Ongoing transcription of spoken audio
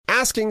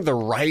asking the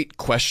right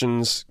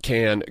questions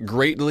can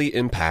greatly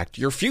impact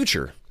your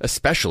future,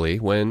 especially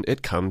when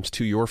it comes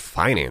to your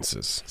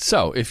finances.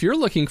 So, if you're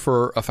looking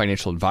for a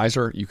financial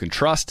advisor you can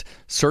trust,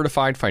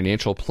 certified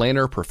financial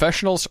planner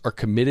professionals are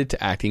committed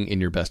to acting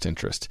in your best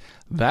interest.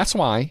 That's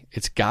why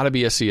it's got to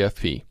be a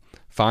CFP.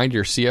 Find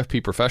your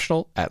CFP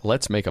professional at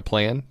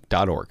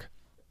letsmakeaplan.org.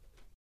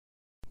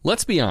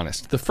 Let's be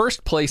honest, the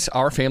first place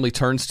our family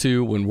turns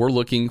to when we're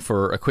looking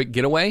for a quick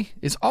getaway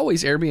is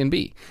always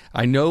Airbnb.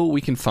 I know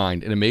we can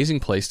find an amazing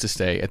place to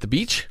stay at the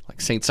beach,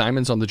 like St.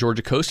 Simon's on the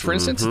Georgia coast, for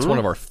instance. It's one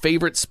of our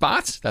favorite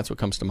spots. That's what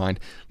comes to mind,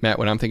 Matt,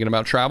 when I'm thinking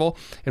about travel.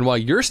 And while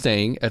you're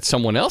staying at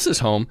someone else's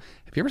home,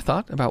 have you ever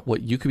thought about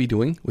what you could be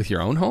doing with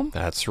your own home?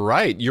 That's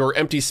right. Your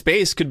empty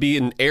space could be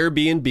an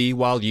Airbnb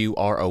while you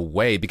are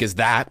away, because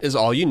that is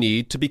all you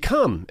need to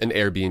become an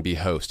Airbnb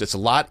host. It's a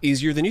lot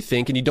easier than you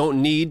think, and you don't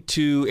need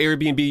to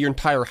Airbnb your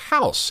entire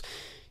house.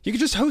 You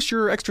could just host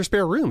your extra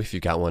spare room if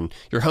you've got one.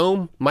 Your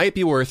home might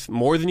be worth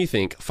more than you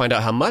think. Find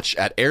out how much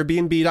at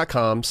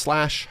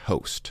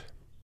airbnb.com/host.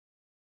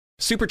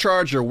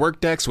 Supercharge your work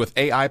decks with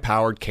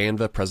AI-powered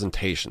Canva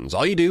presentations.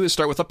 All you do is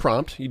start with a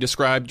prompt. You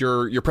describe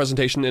your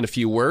presentation in a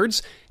few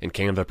words, and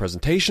Canva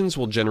presentations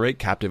will generate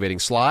captivating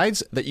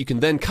slides that you can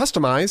then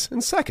customize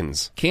in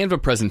seconds.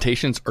 Canva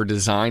presentations are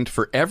designed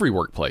for every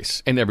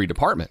workplace and every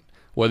department.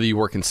 Whether you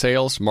work in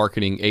sales,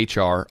 marketing,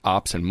 HR,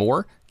 ops, and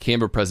more,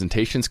 Canva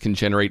presentations can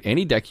generate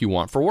any deck you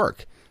want for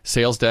work.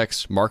 Sales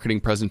decks,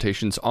 marketing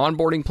presentations,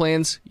 onboarding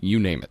plans, you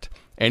name it.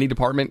 Any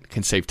department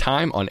can save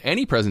time on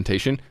any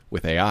presentation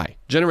with AI.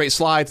 Generate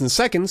slides in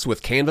seconds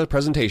with Canva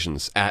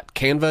presentations at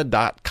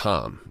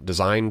canva.com.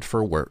 Designed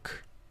for work.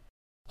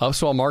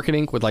 Upswell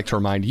Marketing would like to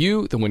remind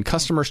you that when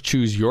customers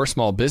choose your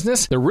small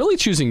business, they're really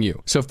choosing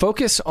you. So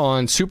focus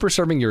on super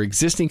serving your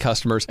existing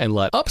customers and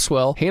let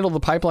Upswell handle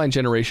the pipeline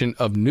generation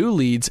of new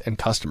leads and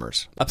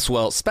customers.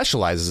 Upswell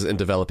specializes in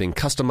developing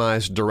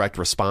customized direct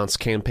response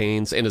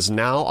campaigns and is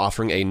now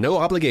offering a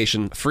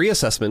no-obligation free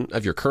assessment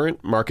of your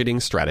current marketing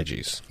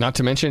strategies. Not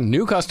to mention,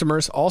 new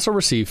customers also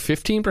receive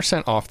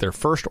 15% off their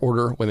first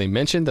order when they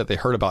mention that they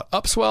heard about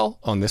Upswell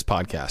on this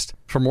podcast.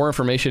 For more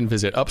information,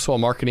 visit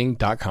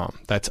upswellmarketing.com.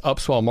 That's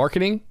upswellmarketing.com.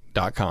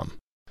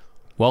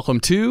 Welcome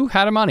to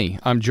How to Money.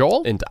 I'm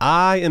Joel. And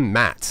I am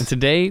Matt. And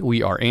today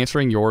we are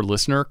answering your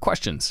listener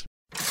questions.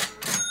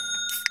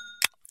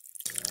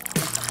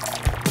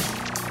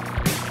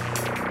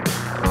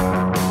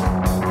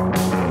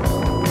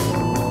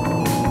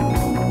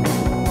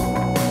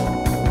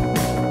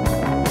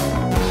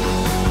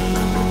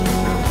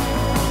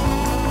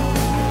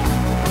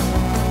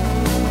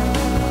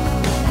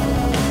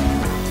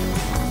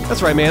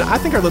 That's right, man. I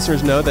think our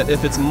listeners know that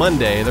if it's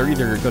Monday, they're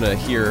either going to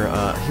hear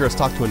us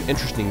talk to an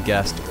interesting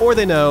guest, or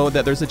they know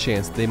that there's a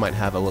chance they might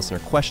have a listener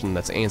question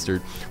that's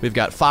answered. We've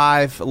got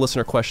 5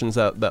 listener questions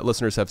that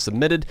listeners have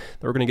submitted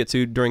that we're going to get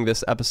to during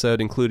this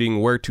episode, including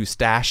where to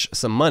stash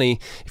some money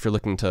if you're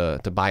looking to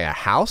buy a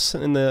house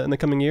in the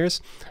coming years.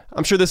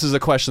 I'm sure this is a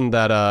question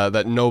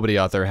that nobody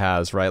out there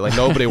has, right? Like,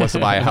 nobody wants to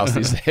buy a house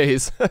these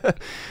days.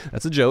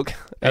 That's a joke.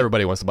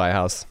 Everybody wants to buy a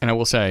house. And I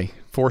will say,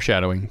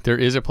 foreshadowing, there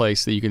is a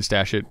place that you can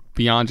stash it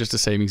beyond just a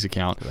savings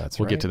account.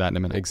 We'll get to that in a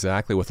minute.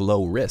 Exactly, with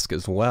low risk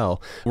as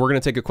well. We're going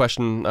to take a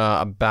question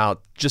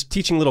about just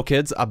teaching little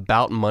kids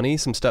about money,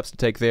 some steps to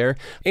take there,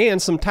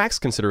 and some tax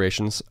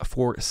considerations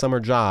for summer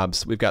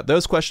jobs. We've got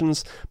those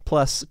questions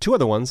plus 2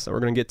 other ones that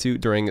we're going to get to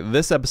during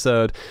this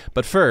episode.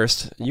 But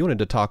first, you wanted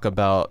to talk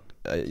about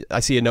I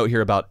see a note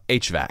here about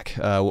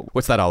HVAC.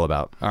 What's that all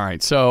about? All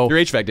right, so your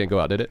HVAC didn't go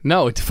out, did it?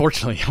 No,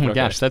 fortunately. Oh my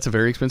gosh, that's a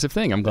very expensive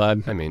thing. I'm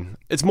glad. I mean,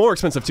 it's more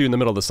expensive too in the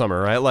middle of the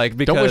summer, right? Like,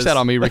 because don't wish that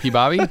on me, Ricky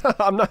Bobby.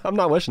 I'm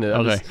not wishing it.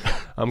 Okay.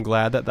 I'm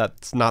glad that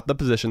that's not the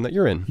position that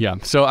you're in. Yeah.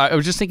 So I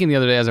was just thinking the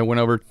other day as I went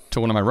over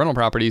to one of my rental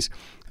properties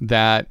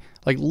that,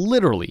 like,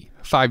 literally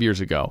 5 years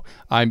ago,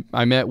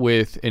 I met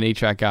with an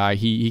HVAC guy.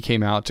 He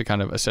came out to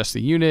kind of assess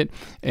the unit.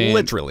 And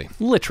Literally.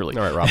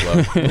 All right, Rob Lowe.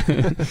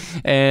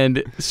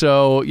 And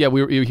so, yeah,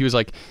 he was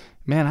like,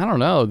 man, I don't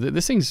know.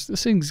 This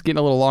thing's getting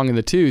a little long in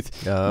the tooth.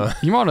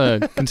 You want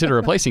to consider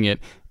replacing it.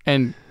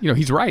 And,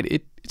 he's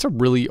right. It's a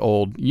really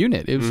old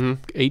unit. It was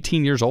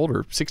 18 years old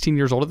or 16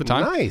 years old at the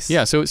time. Nice.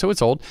 Yeah, so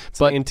it's old.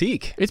 But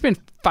antique. It's been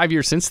 5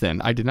 years since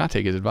then. I did not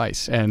take his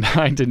advice, and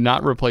I did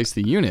not replace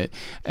the unit.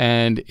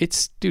 And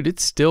it's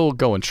still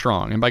going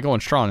strong. And by going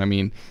strong, I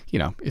mean,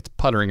 it's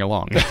puttering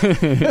along.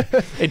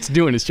 It's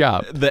doing its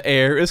job. The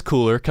air is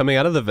cooler coming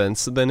out of the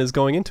vents than is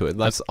going into it.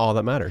 That's all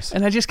that matters.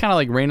 And I just kind of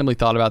randomly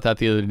thought about that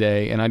the other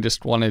day, and I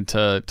just wanted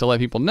to let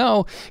people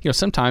know,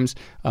 sometimes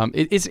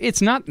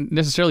it's not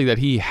necessarily that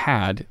he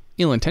had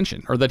ill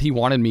intention or that he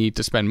wanted me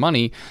to spend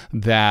money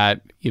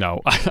that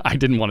I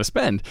didn't want to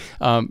spend,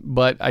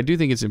 but I do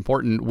think it's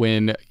important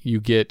when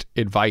you get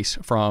advice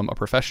from a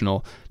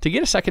professional to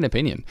get a second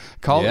opinion.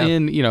 Call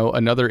in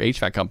another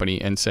HVAC company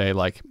and say,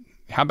 like,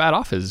 how bad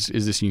off is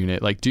this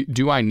unit? Like,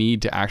 do I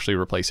need to actually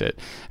replace it?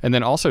 And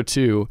then also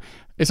too,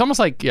 It's almost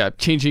like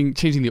changing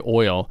the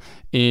oil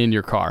in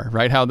your car,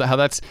 right? How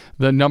that's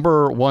the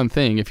number one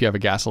thing if you have a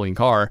gasoline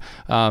car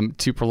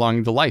to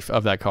prolong the life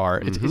of that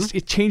car. It's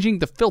changing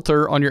the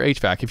filter on your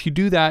HVAC. If you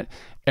do that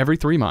every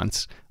 3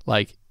 months,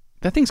 like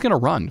that thing's going to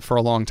run for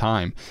a long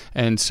time.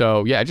 And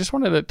so, I just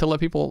wanted to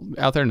let people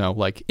out there know,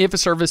 like, if a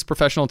service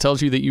professional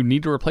tells you that you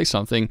need to replace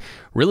something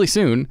really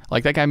soon,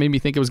 like that guy made me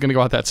think it was going to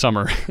go out that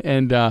summer.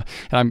 And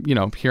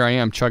I'm, here I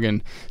am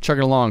chugging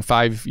along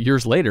 5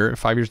 years later,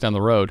 5 years down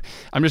the road.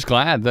 I'm just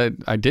glad that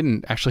I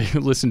didn't actually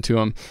listen to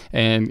him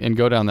and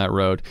go down that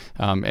road.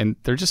 And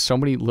there's just so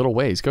many little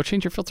ways. Go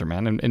change your filter,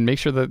 man, and make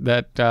sure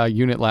that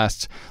unit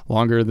lasts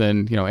longer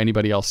than,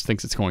 anybody else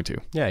thinks it's going to.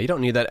 Yeah, you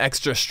don't need that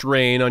extra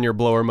strain on your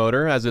blower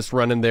motor as it's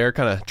running there,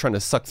 kind of trying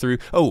to suck through.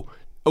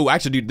 Oh,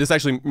 actually, dude, this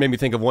actually made me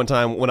think of one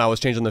time when I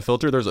was changing the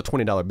filter. There was a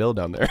 $20 bill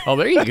down there. Oh,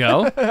 there you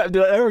go. Did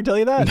I ever tell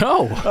you that?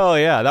 No. Oh,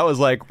 yeah. That was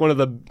like one of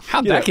the...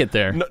 How'd that get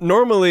there?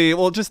 Normally,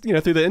 well, just,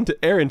 through the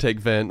air intake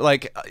vent.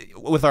 Like,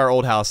 with our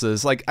old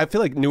houses, like, I feel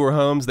like newer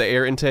homes, the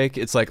air intake,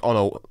 it's like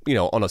on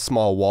a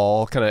small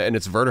wall, kind of, and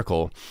it's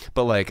vertical.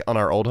 But, like, on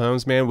our old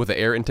homes, man, with the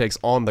air intakes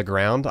on the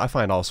ground, I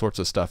find all sorts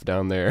of stuff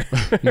down there.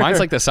 Mine's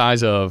like the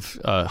size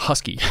of a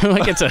husky.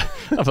 Like, it's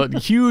a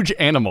huge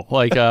animal.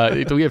 Like,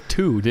 we have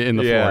two in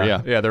the floor,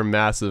 yeah. Yeah, they're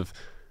massive.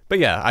 But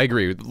yeah, I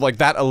agree. Like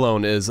that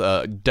alone is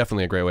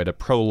definitely a great way to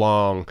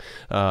prolong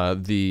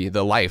the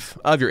life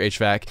of your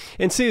HVAC.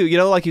 And two,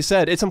 like you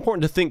said, it's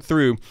important to think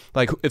through,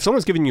 like if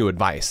someone's giving you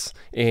advice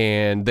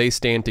and they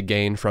stand to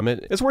gain from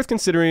it, it's worth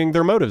considering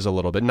their motives a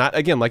little bit. Not,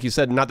 again, like you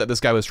said, not that this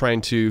guy was trying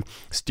to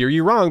steer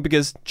you wrong,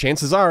 because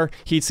chances are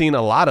he'd seen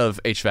a lot of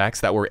HVACs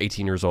that were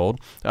 18 years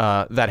old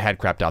that had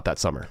crapped out that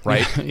summer,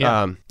 right?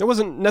 Yeah. It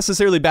wasn't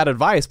necessarily bad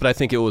advice, but I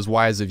think it was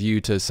wise of you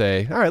to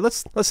say, all right,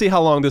 let's see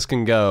how long this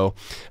can go.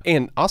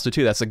 And also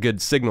too, that's a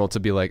good signal to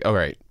be like, all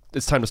right,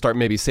 it's time to start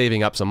maybe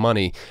saving up some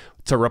money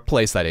to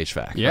replace that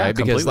HVAC, yeah, right?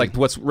 Because like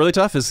what's really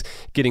tough is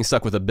getting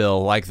stuck with a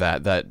bill like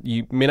that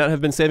you may not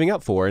have been saving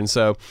up for. And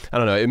so I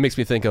don't know, it makes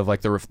me think of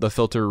like the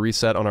filter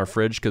reset on our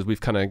fridge, because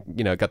we've kind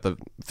of got the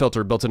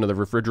filter built into the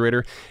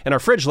refrigerator, and our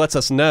fridge lets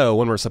us know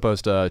when we're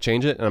supposed to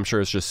change it, and I'm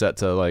sure it's just set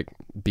to like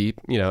beep,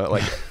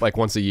 like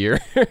once a year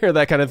or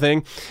that kind of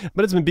thing.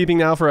 But it's been beeping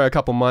now for a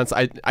couple months.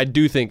 I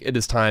do think it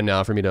is time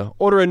now for me to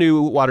order a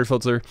new water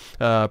filter,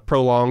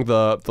 prolong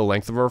the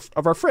length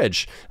of our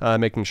fridge,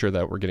 making sure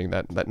that we're getting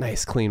that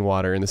nice clean water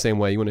in the same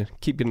way you want to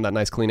keep getting that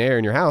nice clean air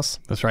in your house.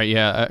 That's right.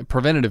 Yeah.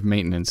 Preventative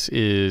maintenance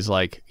is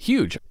like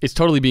huge. It's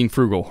totally being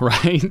frugal,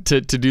 right?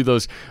 to do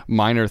those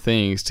minor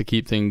things to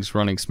keep things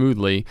running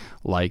smoothly,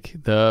 like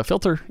the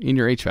filter in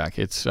your HVAC.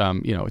 It's,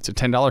 it's a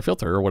 $10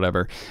 filter or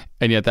whatever.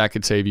 And yet that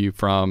could save you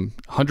from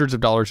hundreds of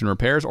dollars in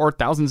repairs or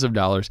thousands of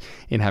dollars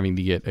in having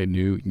to get a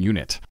new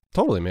unit.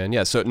 Totally, man.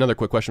 Yeah. So another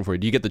quick question for you.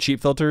 Do you get the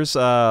cheap filters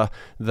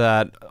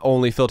that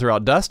only filter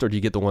out dust, or do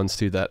you get the ones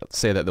too that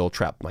say that they'll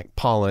trap like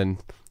pollen,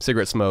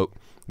 cigarette smoke,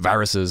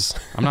 viruses?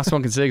 I'm not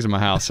smoking cigs in my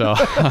house, so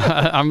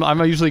I'm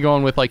usually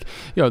going with like,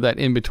 that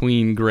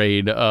in-between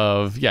grade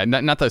of,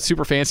 not the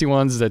super fancy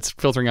ones that's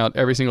filtering out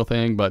every single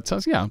thing, but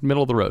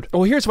middle of the road.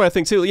 Well, here's what I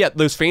think too. Yeah,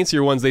 those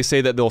fancier ones, they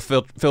say that they'll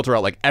filter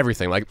out like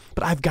everything.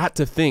 But I've got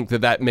to think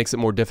that makes it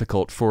more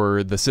difficult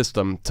for the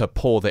system to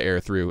pull the air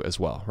through as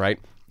well, right?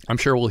 I'm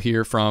sure we'll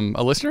hear from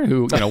a listener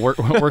who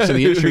works in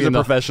the industry. Who's a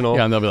professional.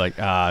 Yeah, and they'll be like,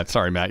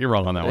 sorry, Matt, you're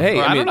wrong on that one. Hey,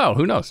 I don't know.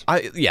 Who knows?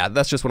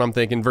 That's just what I'm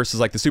thinking, versus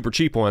like the super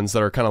cheap ones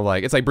that are kind of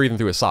like, it's like breathing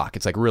through a sock.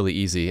 It's like really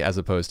easy as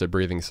opposed to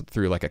breathing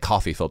through like a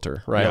coffee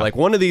filter, right? Yeah. Like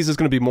one of these is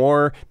going to be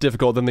more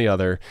difficult than the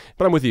other.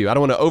 But I'm with you. I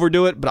don't want to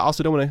overdo it, but I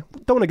also don't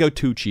want to go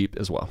too cheap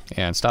as well.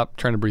 Yeah, and stop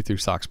trying to breathe through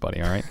socks,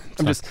 buddy, all right?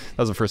 That was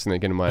the first thing that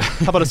came to mind.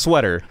 How about a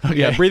sweater? Okay.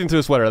 Yeah, breathing through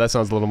a sweater, that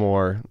sounds a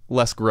little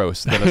less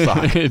gross than a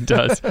sock. It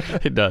does.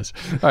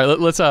 All right,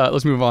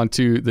 let's move on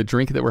to the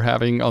drink that we're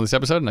having on this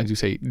episode. And I do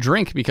say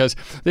drink because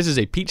this is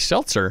a peach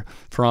seltzer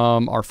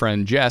from our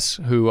friend Jess,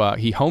 who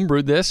he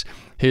homebrewed this.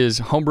 His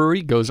home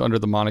brewery goes under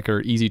the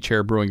moniker Easy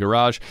Chair Brewing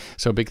Garage.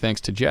 So big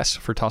thanks to Jess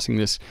for tossing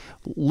this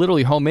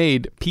literally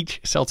homemade peach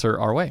seltzer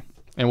our way.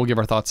 And we'll give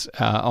our thoughts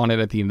on it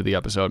at the end of the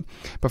episode.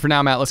 But for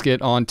now, Matt, let's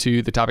get on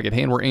to the topic at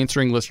hand. We're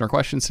answering listener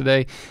questions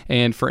today.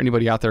 And for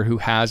anybody out there who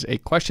has a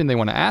question they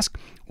want to ask,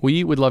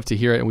 we would love to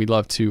hear it, and we'd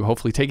love to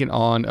hopefully take it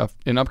on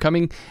an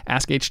upcoming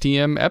Ask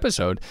HTM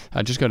episode.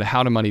 Just go to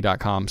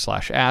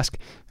howtomoney.com/ask.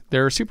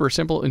 There are super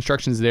simple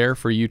instructions there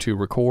for you to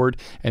record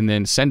and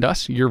then send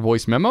us your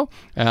voice memo,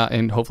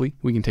 and hopefully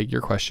we can take your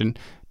question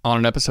on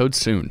an episode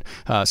soon.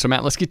 So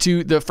Matt, let's get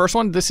to the first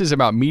one. This is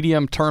about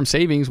medium-term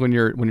savings when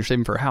you're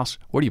saving for a house.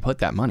 Where do you put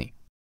that money?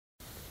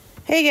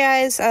 Hey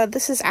guys,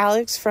 this is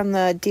Alex from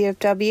the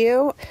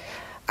DFW.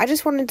 I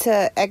just wanted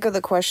to echo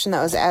the question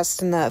that was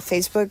asked in the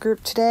Facebook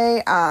group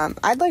today.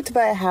 I'd like to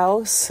buy a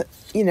house,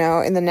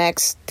 in the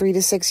next 3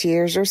 to 6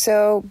 years or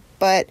so,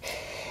 but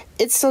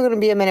it's still going to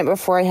be a minute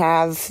before I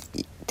have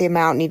the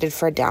amount needed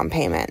for a down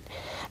payment.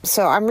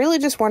 So I'm really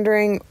just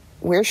wondering,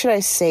 where should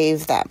I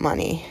save that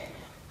money?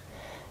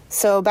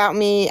 So about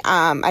me,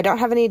 I don't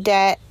have any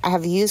debt. I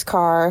have a used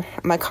car.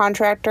 I'm a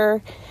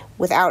contractor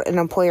without an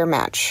employer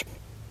match.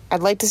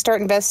 I'd like to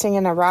start investing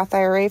in a Roth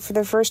IRA for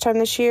the first time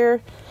this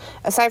year.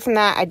 Aside from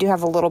that, I do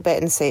have a little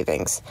bit in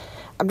savings.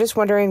 I'm just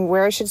wondering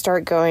where I should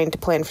start going to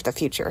plan for the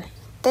future.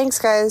 Thanks,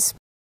 guys.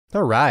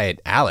 All right,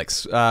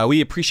 Alex,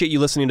 we appreciate you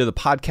listening to the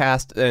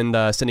podcast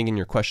and sending in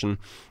your question.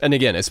 And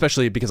again,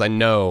 especially because I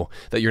know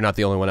that you're not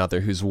the only one out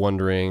there who's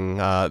wondering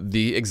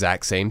the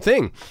exact same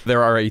thing.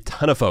 There are a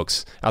ton of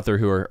folks out there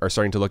who are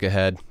starting to look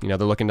ahead. They're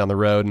looking down the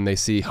road and they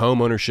see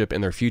home ownership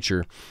in their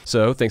future.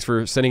 So thanks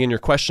for sending in your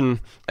question.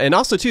 And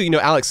also, too,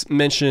 Alex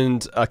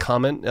mentioned a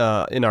comment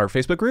in our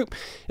Facebook group.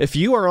 If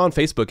you are on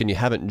Facebook and you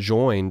haven't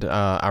joined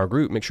our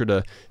group, make sure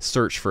to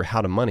search for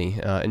How to Money.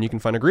 And you can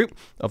find a group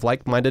of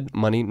like-minded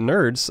money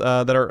nerds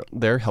that are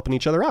there helping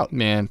each other out.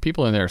 Man,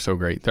 people in there are so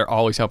great. They're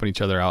always helping each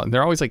other out. And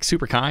they're always like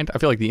super kind. I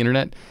feel like the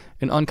internet,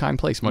 an unkind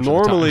place much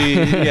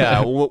normally, of the time. Yeah.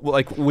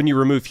 Like when you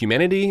remove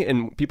humanity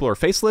and people are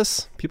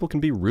faceless, people can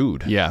be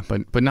rude. Yeah,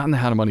 but not in the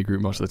How to Money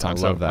group most of the time.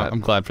 I love that.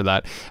 I'm glad for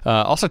that.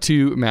 Also,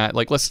 too, Matt,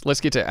 like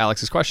let's get to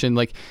Alex's question.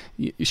 Like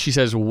she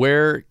says,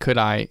 where could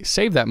I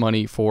save that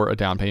money for a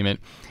down payment?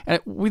 And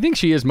we think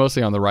she is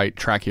mostly on the right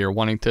track here,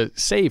 wanting to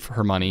save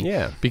her money.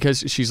 Yeah.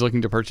 Because she's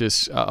looking to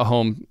purchase a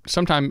home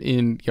sometime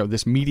in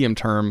this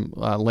medium-term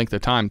length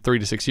of time, 3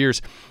 to 6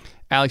 years.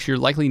 Alex, you're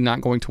likely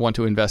not going to want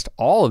to invest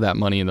all of that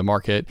money in the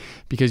market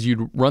because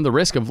you'd run the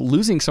risk of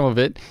losing some of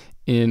it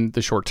in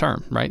the short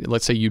term, right?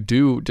 Let's say you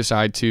do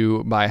decide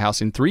to buy a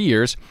house in 3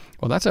 years.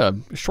 Well, that's a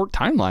short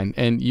timeline,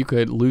 and you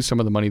could lose some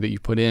of the money that you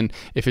put in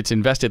if it's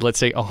invested, let's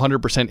say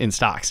 100% in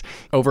stocks.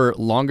 Over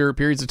longer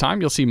periods of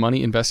time, you'll see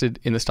money invested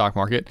in the stock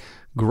market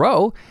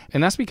grow,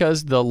 and that's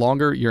because the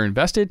longer you're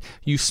invested,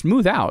 you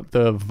smooth out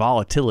the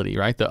volatility,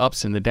 right? The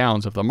ups and the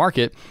downs of the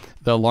market.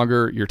 The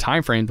longer your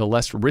time frame, the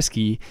less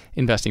risky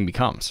investing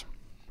becomes.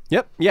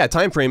 Yep. Yeah.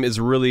 Time frame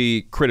is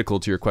really critical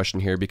to your question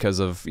here because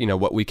of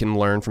what we can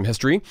learn from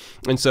history.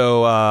 And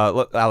so,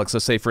 Alex,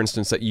 let's say, for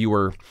instance, that you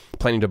were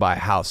planning to buy a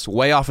house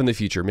way off in the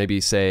future, maybe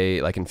say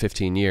like in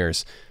 15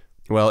 years.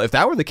 Well, if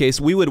that were the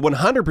case, we would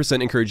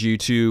 100% encourage you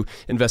to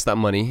invest that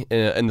money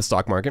in the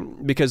stock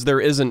market because there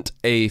isn't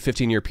a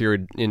 15-year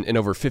period in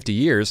over 50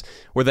 years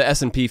where the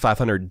S&P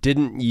 500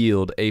 didn't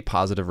yield a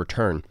positive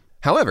return.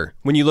 However,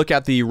 when you look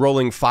at the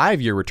rolling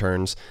 5-year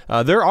returns,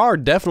 there are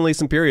definitely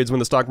some periods when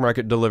the stock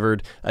market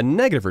delivered a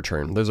negative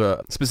return.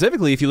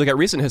 Specifically, if you look at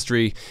recent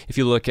history, if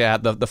you look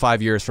at the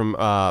 5 years from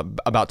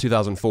about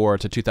 2004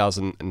 to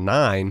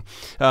 2009,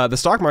 the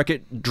stock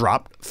market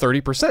dropped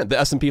 30%. The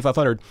S&P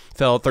 500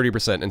 fell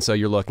 30%. And so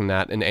you're looking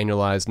at an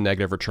annualized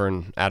negative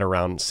return at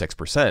around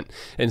 6%.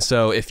 And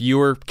so if you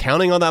were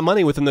counting on that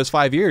money within those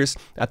 5 years,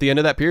 at the end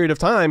of that period of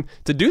time,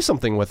 to do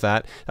something with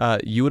that,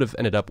 you would have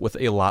ended up with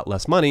a lot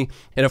less money.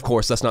 And of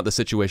course, that's not the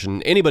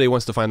situation anybody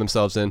wants to find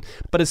themselves in,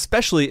 but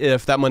especially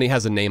if that money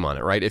has a name on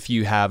it, right? If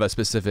you have a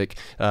specific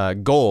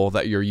goal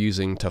that you're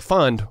using to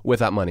fund with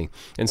that money.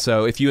 And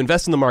so if you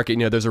invest in the market,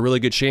 there's a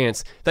really good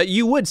chance that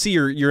you would see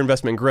your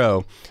investment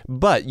grow,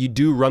 but you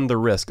do run the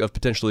risk of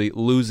potentially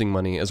losing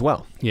money as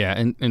well. Yeah.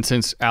 And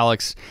since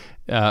Alex,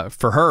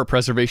 for her,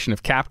 preservation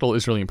of capital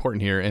is really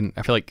important here. And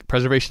I feel like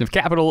preservation of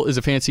capital is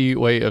a fancy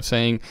way of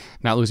saying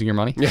not losing your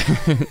money.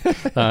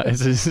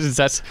 Since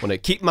that's want to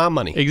keep my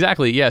money.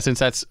 Exactly. Yeah. Since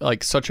that's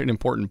like such an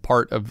important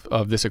part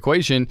of this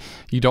equation,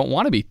 you don't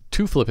want to be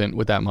too flippant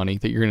with that money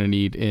that you're going to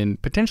need in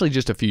potentially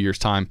just a few years'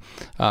 time.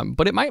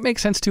 But it might make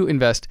sense to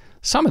invest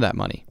some of that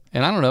money.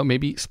 And I don't know,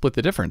 maybe split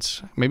the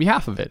difference, maybe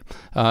half of it,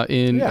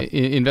 in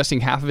investing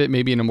half of it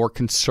maybe in a more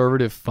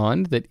conservative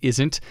fund that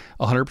isn't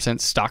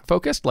 100% stock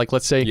focused. Like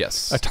let's say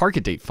a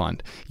target date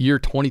fund, year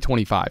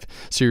 2025.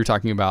 So you're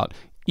talking about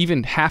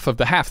even half of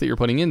the half that you're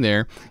putting in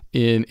there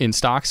in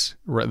stocks,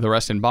 the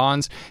rest in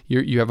bonds.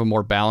 You have a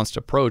more balanced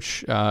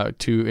approach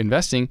to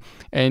investing,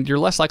 and you're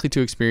less likely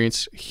to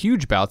experience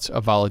huge bouts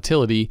of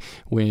volatility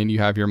when you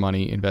have your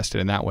money invested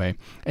in that way.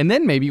 And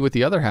then maybe with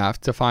the other half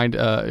to find,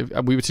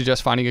 we would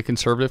suggest finding a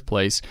conservative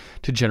place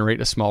to generate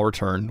a small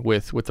return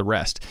with the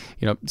rest.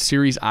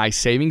 Series I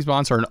savings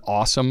bonds are an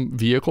awesome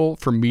vehicle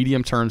for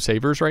medium-term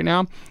savers right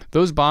now.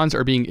 Those bonds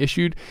are being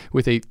issued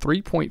with a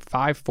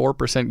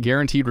 3.54%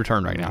 guaranteed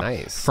return right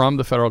now from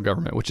the federal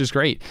government, which is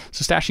great.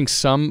 So stashing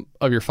some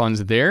of your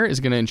funds there is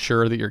going to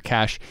ensure that your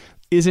cash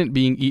isn't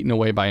being eaten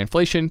away by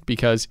inflation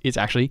because it's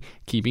actually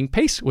keeping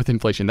pace with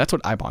inflation. That's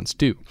what I-bonds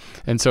do.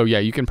 And so,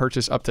 you can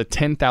purchase up to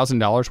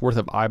 $10,000 worth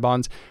of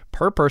I-bonds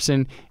per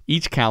person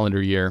each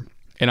calendar year.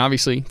 And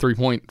obviously,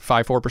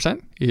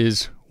 3.54%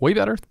 is way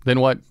better than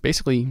what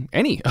basically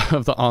any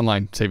of the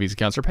online savings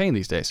accounts are paying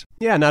these days.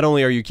 Yeah, not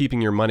only are you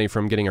keeping your money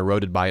from getting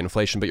eroded by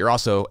inflation, but you're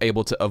also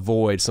able to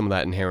avoid some of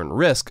that inherent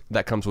risk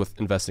that comes with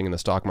investing in the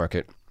stock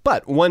market.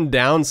 But one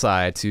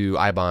downside to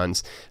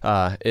I-bonds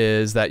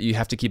is that you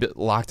have to keep it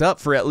locked up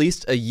for at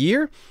least a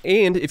year.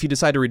 And if you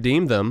decide to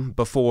redeem them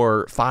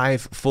before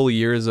 5 full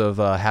years of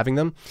having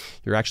them,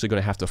 you're actually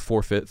going to have to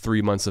forfeit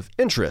 3 months of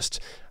interest.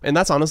 And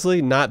that's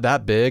honestly not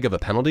that big of a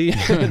penalty,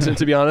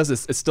 to be honest.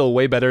 It's still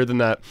way better than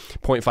that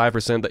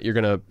 0.5% that you're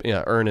going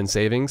to earn in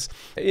savings.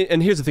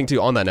 And here's the thing,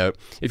 too, on that note,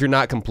 if you're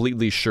not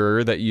completely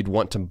sure that you'd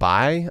want to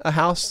buy a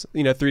house,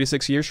 3 to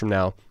 6 years from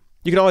now,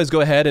 You can always go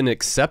ahead and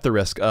accept the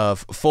risk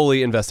of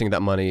fully investing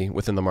that money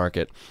within the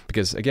market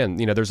because, again,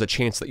 there's a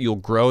chance that you'll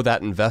grow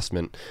that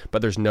investment,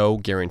 but there's no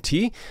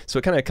guarantee. So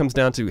it kind of comes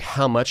down to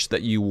how much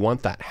that you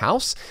want that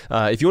house.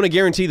 If you want to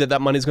guarantee that that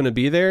money is going to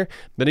be there,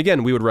 then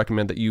again, we would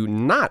recommend that you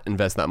not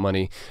invest that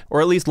money, or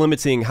at least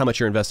limiting how much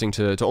you're investing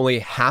to only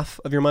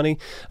half of your money.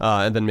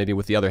 And then maybe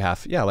with the other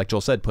half, like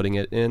Joel said, putting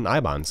it in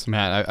I-bonds.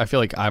 Matt, I feel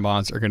like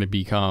I-bonds are going to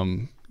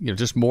become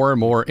just more and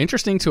more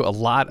interesting to a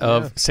lot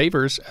of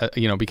savers,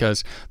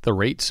 because the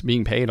rates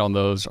being paid on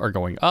those are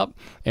going up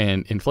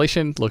and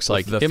inflation looks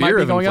like it might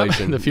be going up.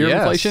 The fear of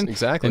inflation.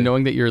 Exactly. And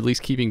knowing that you're at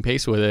least keeping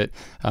pace with it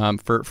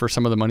for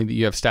some of the money that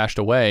you have stashed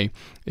away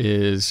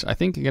is, I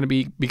think, going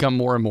to become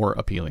more and more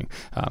appealing.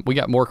 We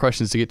got more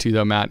questions to get to,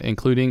 though, Matt,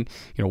 including,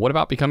 what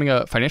about becoming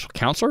a financial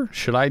counselor?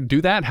 Should I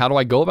do that? How do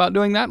I go about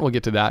doing that? We'll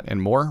get to that and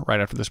more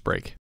right after this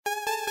break.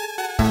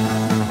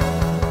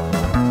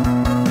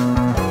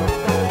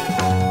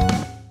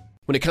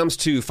 When it comes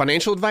to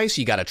financial advice,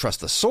 you got to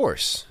trust the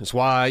source. That's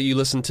why you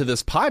listen to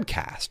this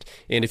podcast.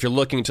 And if you're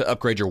looking to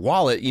upgrade your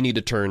wallet, you need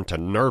to turn to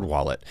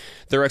NerdWallet.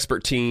 Their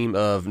expert team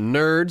of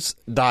nerds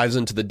dives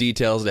into the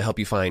details to help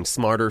you find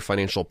smarter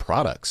financial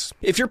products.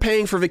 If you're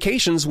paying for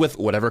vacations with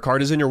whatever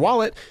card is in your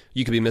wallet,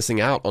 you could be missing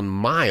out on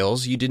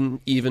miles you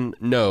didn't even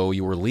know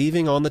you were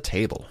leaving on the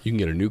table. You can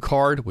get a new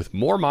card with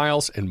more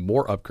miles and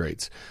more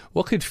upgrades.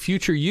 What could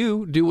future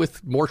you do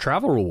with more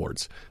travel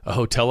rewards? A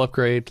hotel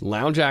upgrade,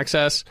 lounge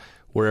access.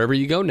 Wherever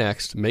you go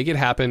next, make it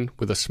happen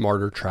with a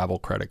smarter travel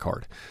credit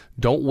card.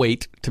 Don't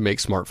wait to make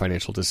smart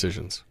financial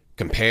decisions.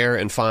 Compare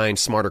and find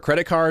smarter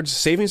credit cards,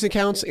 savings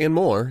accounts, and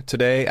more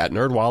today at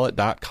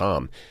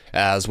nerdwallet.com.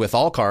 As with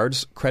all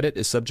cards, credit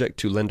is subject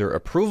to lender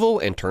approval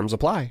and terms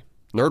apply.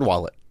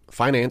 NerdWallet.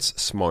 Finance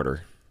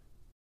smarter.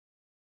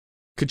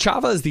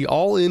 Kachava is the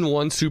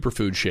all-in-one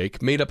superfood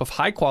shake made up of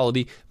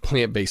high-quality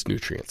plant-based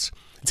nutrients.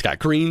 It's got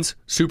greens,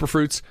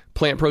 superfruits,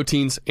 plant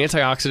proteins,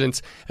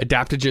 antioxidants,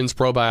 adaptogens,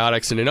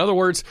 probiotics, and in other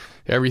words,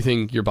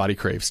 everything your body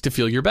craves to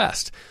feel your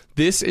best.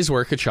 This is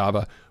where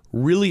Kachava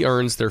really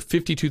earns their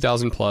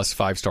 52,000 plus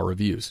 5-star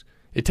reviews.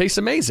 It tastes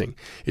amazing.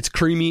 It's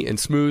creamy and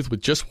smooth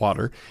with just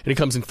water, and it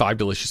comes in 5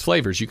 delicious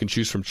flavors. You can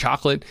choose from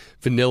chocolate,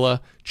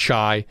 vanilla,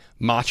 chai,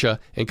 matcha,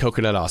 and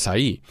coconut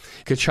acai.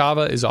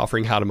 Kachava is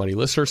offering How to Money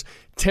listeners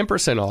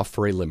 10% off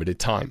for a limited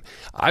time.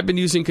 I've been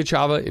using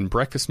Kachava in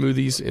breakfast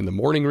smoothies in the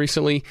morning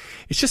recently.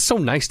 It's just so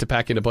nice to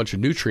pack in a bunch of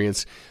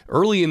nutrients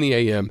early in the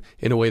AM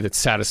in a way that's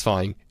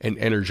satisfying and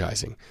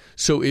energizing.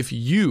 So if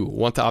you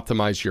want to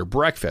optimize your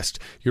breakfast,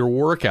 your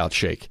workout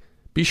shake,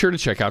 be sure to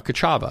check out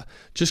Kachava.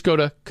 Just go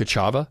to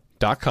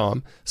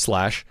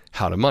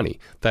kachava.com/howtomoney.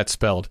 That's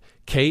spelled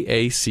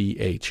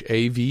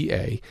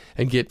Kachava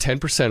and get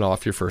 10%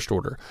 off your first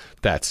order.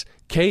 That's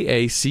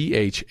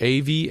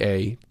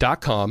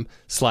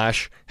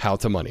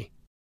kachava.com/howtomoney.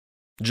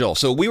 Joel,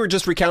 so we were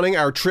just recounting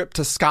our trip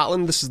to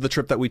Scotland. This is the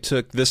trip that we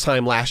took this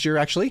time last year,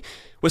 actually,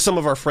 with some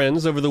of our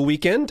friends over the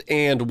weekend.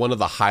 And one of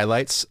the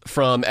highlights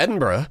from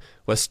Edinburgh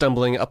was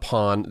stumbling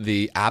upon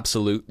the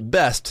absolute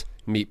best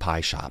meat pie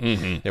shop.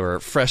 They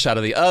were fresh out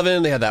of the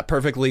oven. They had that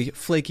perfectly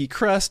flaky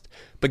crust.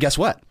 But guess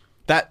what?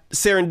 That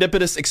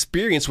serendipitous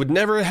experience would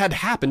never had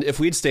happened if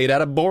we'd stayed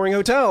at a boring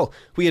hotel.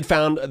 We had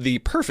found the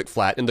perfect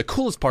flat in the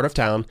coolest part of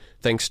town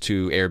thanks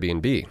to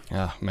Airbnb.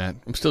 Oh, man,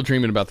 I'm still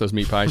dreaming about those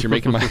meat pies. You're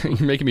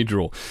making me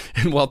drool.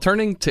 And while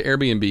turning to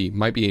Airbnb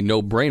might be a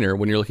no-brainer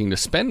when you're looking to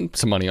spend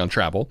some money on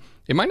travel,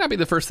 it might not be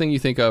the first thing you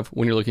think of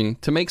when you're looking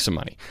to make some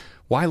money.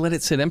 Why let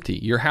it sit empty,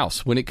 your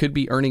house, when it could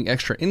be earning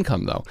extra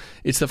income, though?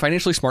 It's the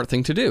financially smart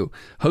thing to do.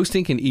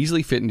 Hosting can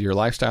easily fit into your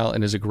lifestyle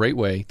and is a great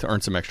way to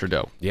earn some extra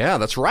dough. Yeah,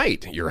 that's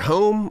right. Your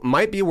home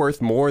might be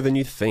worth more than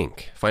you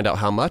think. Find out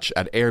how much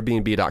at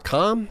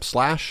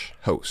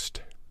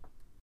airbnb.com/host.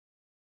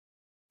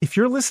 If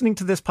you're listening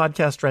to this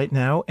podcast right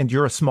now and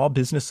you're a small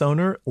business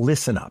owner,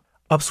 listen up.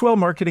 Upswell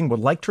Marketing would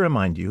like to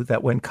remind you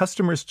that when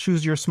customers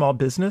choose your small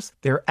business,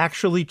 they're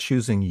actually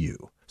choosing you.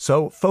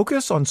 So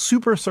focus on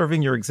super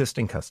serving your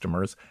existing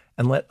customers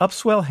and let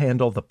Upswell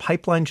handle the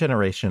pipeline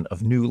generation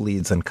of new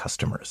leads and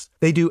customers.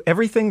 They do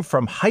everything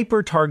from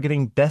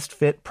hyper-targeting best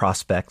fit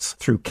prospects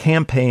through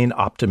campaign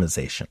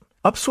optimization.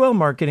 Upswell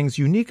Marketing's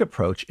unique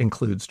approach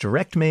includes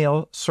direct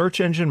mail, search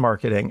engine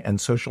marketing,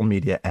 and social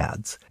media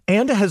ads,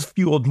 and has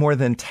fueled more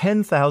than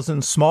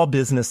 10,000 small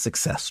business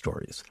success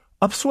stories.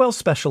 Upswell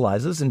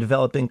specializes in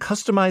developing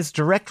customized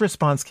direct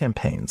response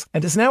campaigns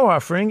and is now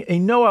offering a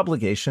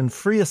no-obligation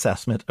free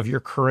assessment of your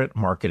current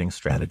marketing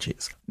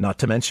strategies. Not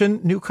to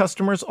mention, new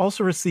customers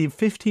also receive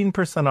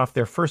 15% off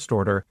their first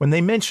order when they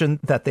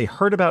mention that they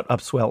heard about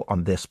Upswell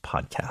on this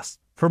podcast.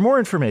 For more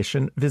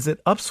information,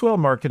 visit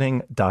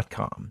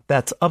upswellmarketing.com.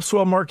 That's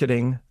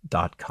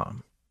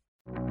upswellmarketing.com.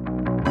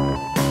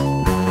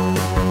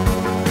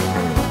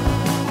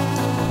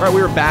 All right,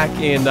 we were back,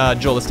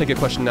 and Joel, let's take a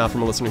question now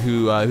from a listener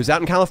who's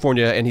out in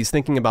California, and he's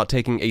thinking about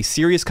taking a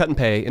serious cut in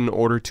pay in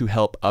order to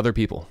help other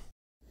people.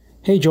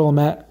 Hey, Joel and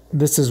Matt.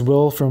 This is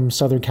Will from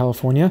Southern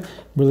California.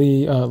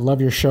 Really love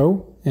your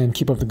show, and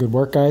keep up the good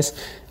work, guys.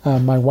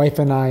 My wife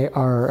and I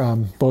are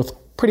both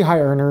pretty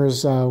high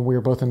earners. We were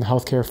both in the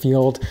healthcare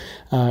field.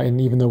 And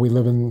even though we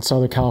live in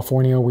Southern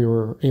California, we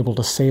were able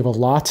to save a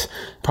lot,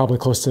 probably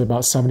close to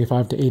about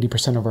 75 to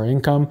 80% of our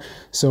income.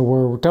 So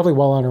we're definitely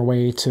well on our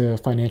way to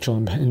financial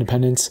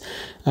independence.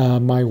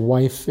 My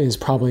wife is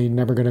probably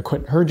never going to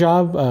quit her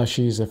job.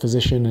 She's a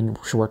physician and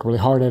she worked really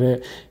hard at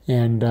it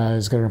and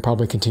is going to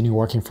probably continue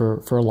working for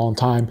a long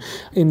time.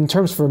 In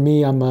terms for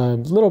me, I'm a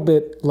little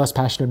bit less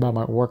passionate about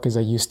my work as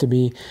I used to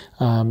be.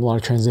 A lot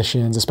of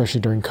transitions,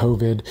 especially during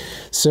COVID.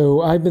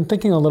 So I've been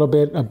thinking a little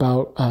bit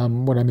about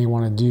what I may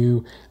want to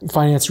do.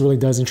 Finance really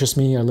does interest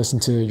me. I listen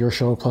to your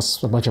show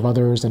plus a bunch of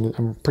others, and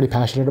I'm pretty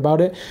passionate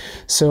about it.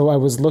 So I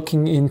was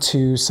looking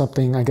into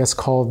something, I guess,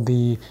 called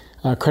the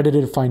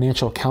accredited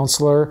financial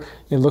counselor.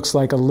 It looks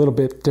like a little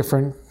bit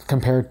different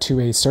compared to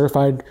a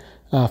certified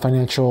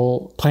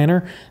financial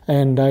planner.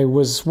 And I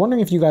was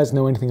wondering if you guys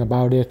know anything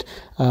about it.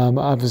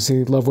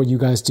 Obviously love what you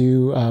guys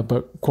do,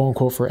 but quote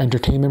unquote for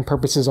entertainment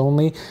purposes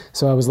only.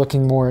 So I was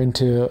looking more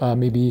into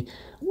maybe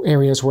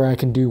areas where I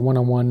can do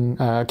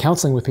one-on-one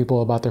counseling with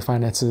people about their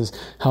finances,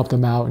 help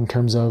them out in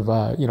terms of,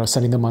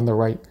 setting them on the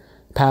right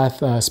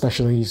path,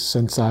 especially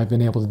since I've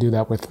been able to do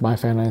that with my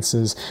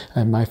finances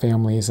and my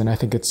families. And I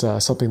think it's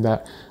something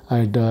that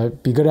I'd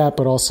be good at,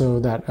 but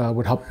also that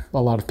would help a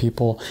lot of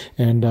people.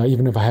 And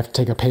even if I have to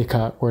take a pay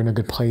cut, we're in a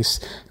good place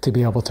to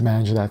be able to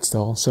manage that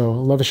still. So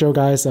love the show,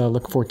 guys.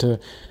 Looking forward to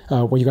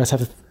what you guys have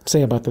to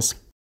say about this.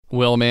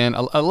 Will, man,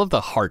 I love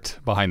the heart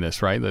behind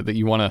this, right? That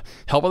you want to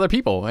help other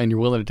people and you're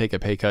willing to take a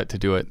pay cut to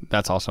do it.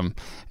 That's awesome.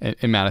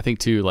 And Matt, I think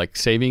too, like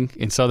saving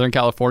in Southern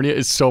California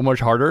is so much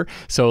harder.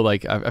 So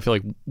like, I feel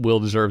like Will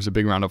deserves a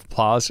big round of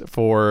applause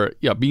for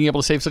being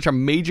able to save such a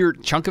major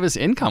chunk of his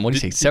income. What do you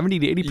say, 70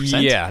 to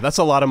 80%? Yeah, that's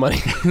a lot of money.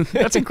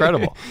 That's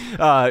incredible.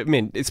 I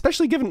mean,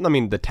 especially given,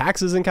 the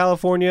taxes in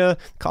California,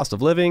 cost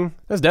of living,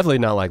 that's definitely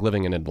not like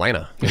living in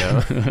Atlanta, you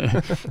know?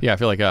 Yeah, I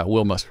feel like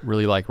Will must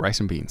really like rice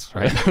and beans,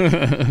 right?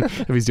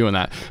 If he's doing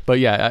that. But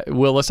yeah,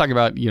 Will, let's talk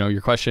about,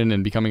 your question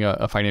and becoming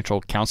a financial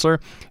counselor.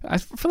 I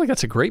feel like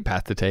that's a great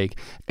path to take.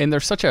 And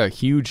there's such a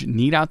huge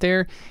need out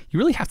there. You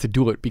really have to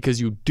do it because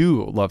you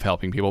do love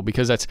helping people,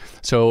 because that's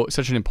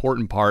such an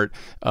important part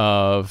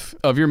of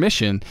your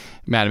mission.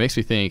 Matt, it makes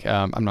me think,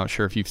 I'm not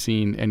sure if you've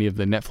seen any of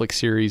the Netflix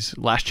series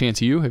Last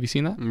Chance U. Have you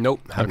seen that?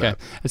 Nope. Okay.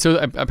 And so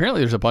apparently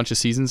there's a bunch of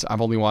seasons.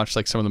 I've only watched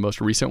like some of the most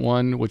recent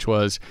one, which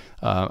was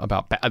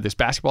about this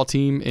basketball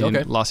team in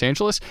Los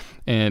Angeles.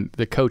 And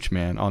the coach,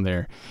 man, on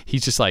there,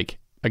 he's just like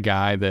a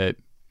guy that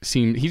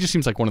he just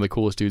seems like one of the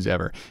coolest dudes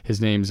ever.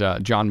 His name's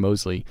John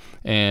Mosley,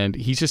 and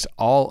he's just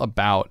all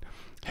about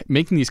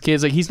making these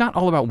kids, like, he's not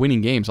all about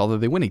winning games, although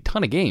they win a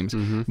ton of games,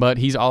 but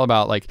he's all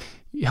about like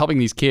helping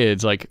these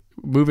kids like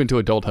move into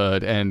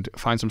adulthood and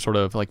find some sort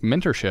of like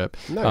mentorship.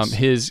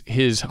 Nice.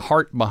 His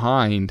heart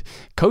behind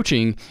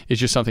coaching is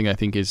just something I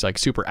think is like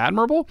super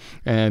admirable.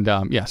 And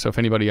so if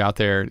anybody out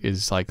there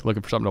is like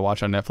looking for something to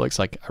watch on Netflix,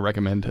 like I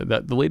recommend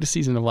that the latest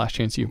season of Last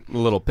Chance U. A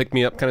little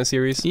pick-me-up kind of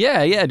series?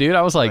 Yeah, dude.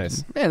 I was like,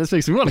 Nice. Man, this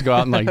makes me want to go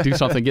out and like do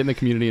something, get in the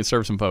community and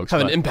serve some folks.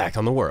 Have an impact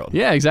on the world.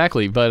 Yeah,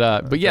 exactly.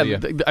 But yeah, yeah.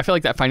 I feel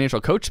like that financial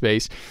coach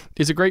space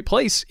is a great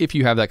place if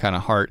you have that kind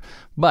of heart,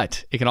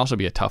 but it can also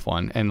be a tough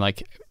one. And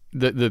like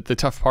the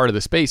tough part of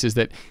the space is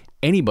that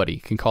anybody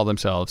can call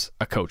themselves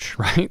a coach,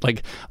 right?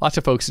 Like lots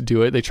of folks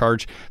do it. They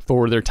charge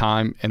for their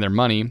time and their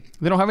money.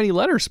 They don't have any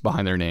letters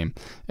behind their name.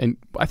 And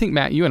I think,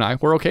 Matt, you and I,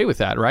 we're okay with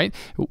that, right?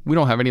 We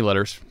don't have any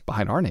letters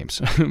behind our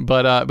names.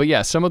 But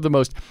yeah, some of the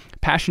most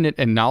passionate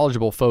and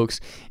knowledgeable folks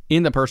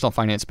in the personal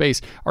finance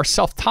space are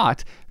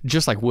self-taught,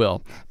 just like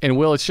Will. And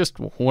Will, it's just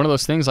one of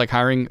those things like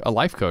hiring a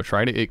life coach,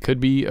 right? It could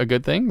be a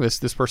good thing.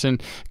 This person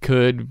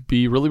could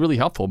be really, really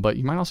helpful, but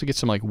you might also get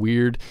some like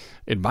weird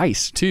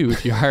advice too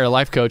if you hire a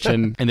life coach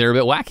and they're a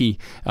bit wacky.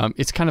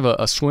 It's kind of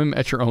a swim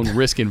at your own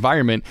risk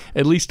environment,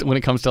 at least when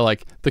it comes to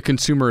like the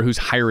consumer who's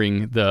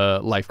hiring the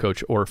life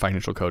coach or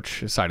financial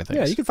coach side of things.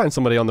 Yeah, you could find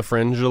somebody on the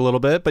fringe a little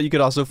bit, but you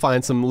could also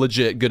find some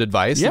legit good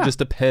advice. Yeah. It just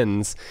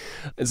depends.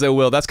 And so,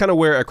 Will, that's kind of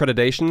where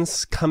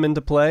accreditations come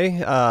into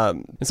play.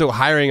 And so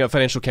hiring a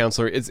financial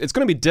counselor, it's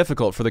going to be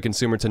difficult for the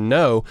consumer to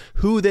know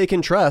who they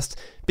can trust,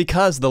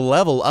 because the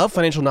level of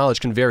financial knowledge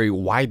can vary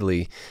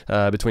widely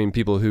between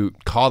people who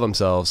call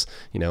themselves,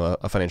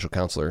 a financial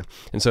counselor.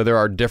 And so there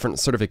are different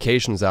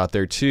certifications out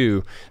there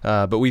too,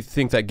 but we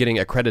think that getting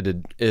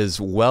accredited is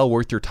well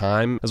worth your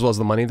time as well as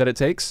the money that it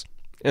takes.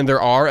 And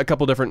there are a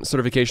couple different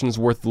certifications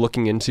worth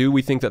looking into.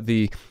 We think that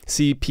the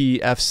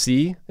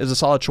CPFC is a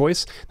solid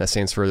choice. That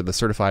stands for the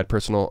Certified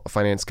Personal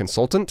Finance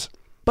Consultant.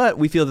 But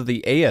we feel that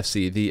the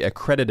AFC, the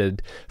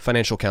Accredited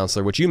Financial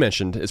Counselor, which you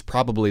mentioned, is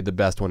probably the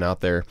best one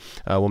out there.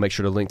 We'll make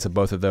sure to link to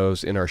both of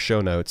those in our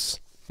show notes.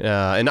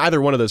 And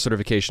either one of those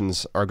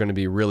certifications are going to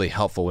be really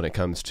helpful when it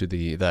comes to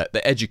the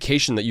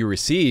education that you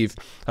receive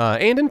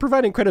and in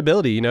providing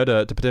credibility,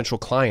 to potential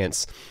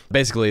clients.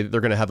 Basically,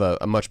 they're going to have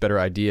a much better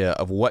idea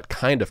of what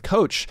kind of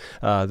coach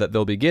that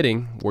they'll be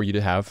getting were you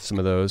to have some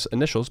of those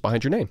initials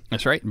behind your name.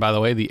 That's right. By the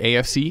way, the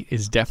AFC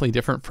is definitely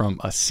different from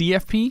a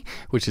CFP,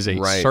 which is a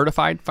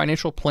certified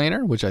financial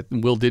planner, which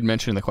Will did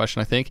mention in the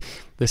question, I think.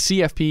 The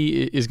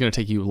CFP is going to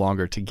take you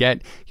longer to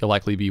get. You'll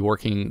likely be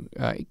working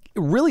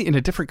really in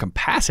a different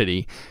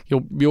capacity.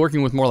 You'll be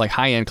working with more like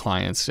high-end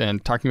clients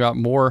and talking about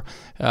more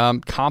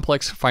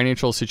complex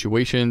financial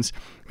situations,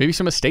 maybe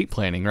some estate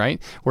planning,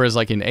 right? Whereas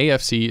like an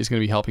AFC is going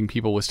to be helping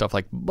people with stuff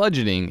like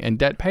budgeting and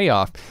debt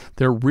payoff.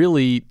 They're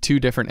really two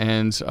different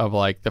ends of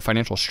like the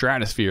financial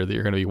stratosphere that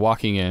you're going to be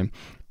walking in.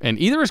 And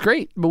either is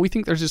great, but we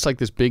think there's just like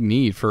this big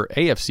need for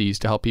AFCs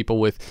to help people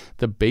with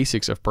the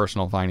basics of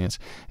personal finance.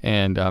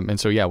 And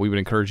so, yeah, we would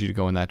encourage you to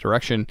go in that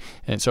direction.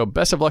 And so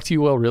best of luck to you,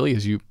 Will, really,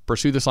 as you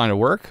pursue this line of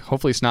work.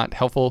 Hopefully it's not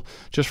helpful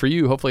just for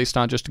you. Hopefully it's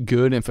not just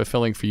good and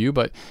fulfilling for you,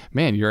 but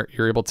man, you're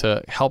able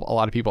to help a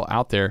lot of people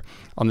out there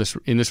in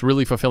this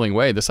really fulfilling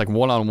way, this like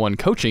one-on-one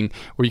coaching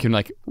where you can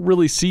like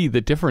really see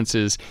the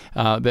differences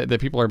that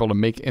people are able to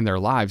make in their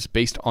lives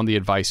based on the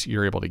advice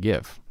you're able to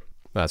give.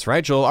 That's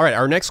right, Joel. All right,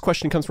 our next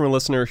question comes from a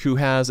listener who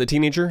has a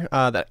teenager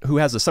who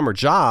has a summer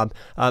job.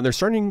 They're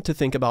starting to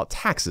think about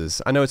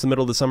taxes. I know it's the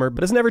middle of the summer,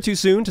 but it's never too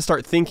soon to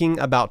start thinking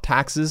about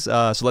taxes.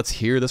 So let's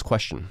hear this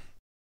question.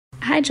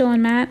 Hi, Joel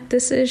and Matt.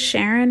 This is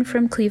Sharon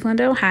from Cleveland,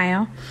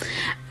 Ohio.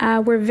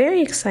 We're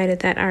very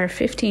excited that our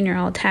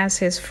 15-year-old has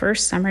his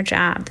first summer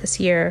job this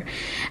year,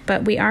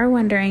 but we are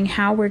wondering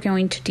how we're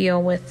going to deal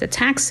with the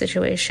tax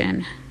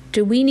situation.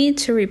 Do we need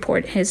to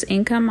report his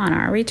income on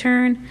our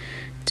return?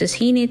 Does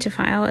he need to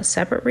file a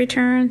separate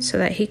return so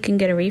that he can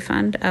get a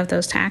refund of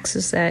those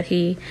taxes that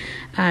he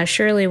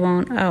surely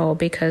won't owe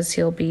because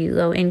he'll be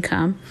low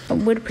income?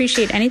 Would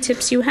appreciate any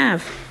tips you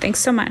have. Thanks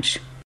so much.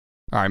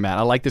 All right, Matt,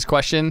 I like this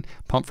question.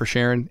 Pumped for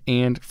Sharon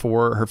and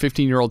for her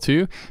 15-year-old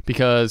too,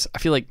 because I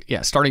feel like,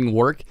 starting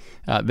work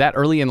that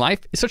early in life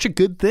is such a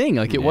good thing.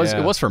 Like it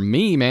was for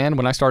me, man,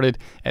 when I started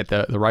at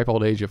the ripe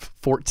old age of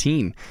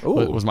 14.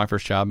 Was my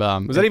first job.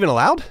 Was that even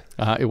allowed?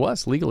 It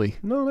was legally.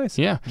 No, nice.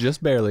 Yeah.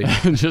 Just barely.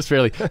 Just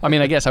barely. I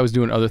mean, I guess I was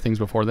doing other things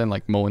before then,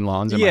 like mowing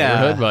lawns in my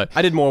neighborhood. But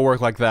I did more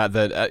work like that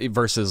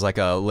versus like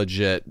a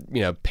legit,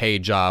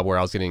 paid job where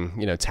I was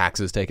getting,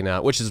 taxes taken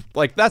out, which is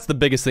like, that's the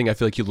biggest thing I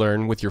feel like you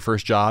learn with your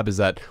first job is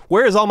that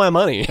where is all my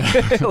money?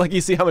 Like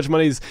you see how much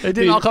money's it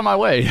didn't all come my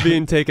way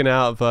being taken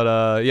out.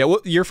 But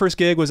your first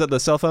gig was at the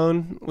cell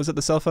phone? Was it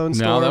the cell phone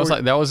store? No,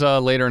 that was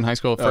later in high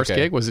school. First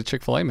gig was at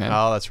Chick-fil-A, man.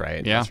 Oh, that's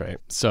right. Yeah. That's right.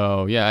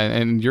 So yeah,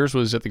 and yours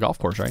was at the golf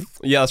course, right?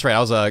 Yeah, that's right. I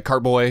was a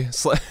cart boy.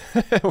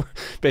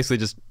 Basically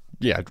just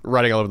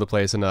riding all over the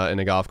place in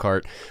a golf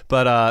cart.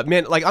 But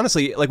man, like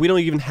honestly, like we don't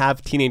even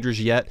have teenagers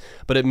yet,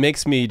 but it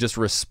makes me just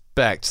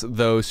respect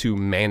those who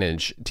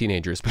manage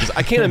teenagers, because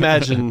I can't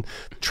imagine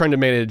trying to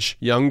manage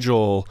young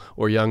Joel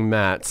or young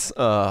Matt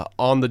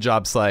on the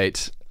job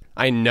site.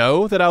 I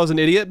know that I was an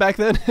idiot back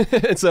then,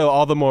 and so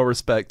all the more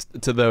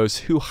respect to those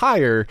who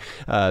hire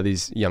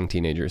these young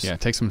teenagers. Yeah,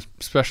 take some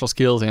special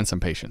skills and some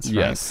patience. Right?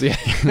 Yes, yeah,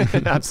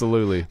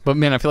 absolutely. But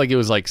man, I feel like it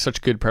was like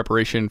such good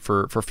preparation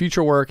for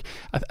future work.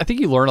 I think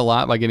you learn a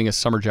lot by getting a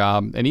summer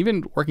job and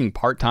even working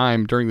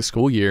part-time during the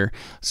school year.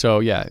 So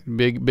yeah,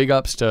 big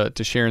ups to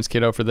Sharon's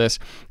kiddo for this.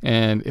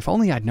 And if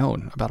only I'd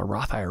known about a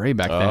Roth IRA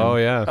back then. Oh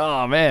yeah.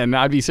 Oh man,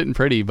 I'd be sitting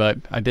pretty, but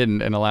I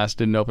didn't, and alas,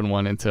 didn't open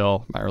one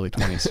until my early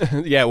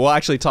 20s. Yeah, we'll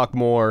actually talk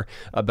more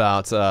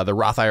about the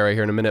Roth IRA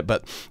here in a minute,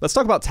 but let's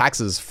talk about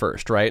taxes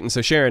first, right? And so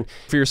Sharon,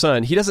 for your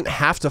son, he doesn't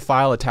have to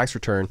file a tax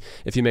return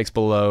if he makes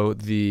below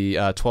the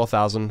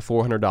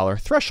 $12,400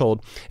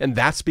 threshold, and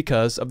that's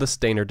because of the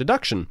Stainer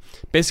deduction.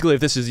 Basically, if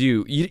this is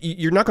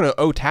you're not going to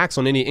owe tax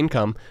on any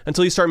income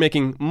until you start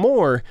making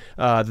more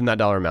than that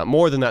dollar amount,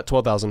 more than that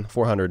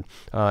 $12,400,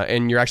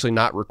 and you're actually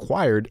not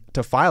required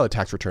to file a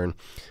tax return.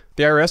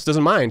 The IRS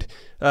doesn't mind,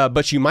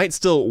 but you might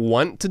still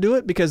want to do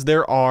it because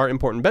there are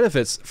important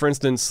benefits. For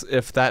instance,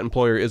 if that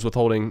employer is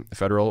withholding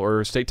federal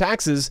or state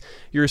taxes,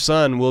 your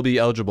son will be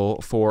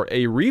eligible for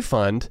a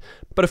refund.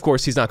 But of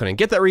course, he's not going to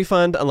get that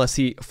refund unless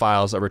he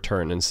files a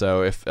return. And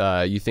so if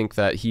you think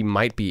that he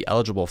might be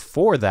eligible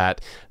for that,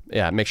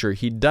 make sure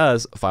he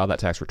does file that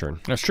tax return.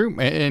 That's true.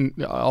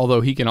 And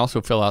although he can also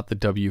fill out the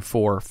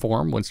W-4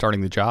 form when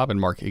starting the job and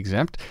mark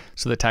exempt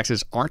so that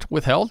taxes aren't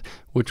withheld,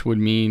 which would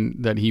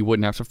mean that he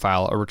wouldn't have to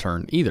file a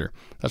return either.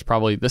 That's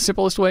probably the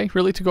simplest way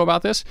really to go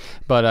about this.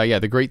 But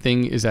the great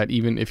thing is that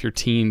even if your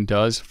teen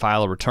does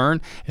file a return,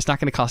 it's not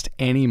going to cost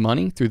any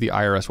money through the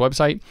IRS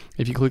website.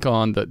 If you click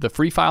on the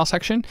free file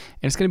section,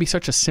 and it's going to be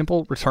such a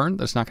simple return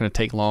that's not going to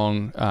take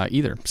long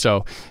either.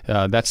 So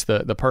that's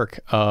the perk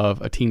of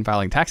a teen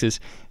filing taxes.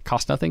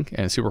 Costs nothing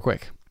and it's super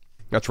quick.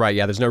 That's right.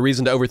 Yeah, there's no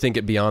reason to overthink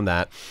it beyond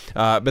that.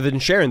 But then,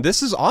 Sharon,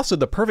 this is also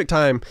the perfect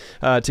time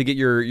to get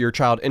your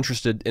child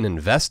interested in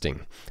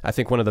investing. I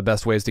think one of the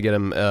best ways to get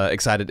him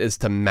excited is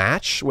to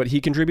match what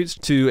he contributes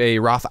to a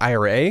Roth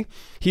IRA.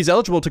 He's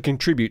eligible to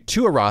contribute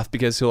to a Roth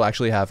because he'll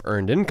actually have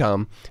earned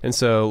income. And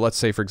so let's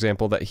say, for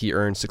example, that he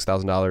earned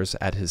 $6,000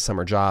 at his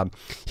summer job.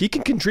 He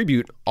can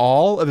contribute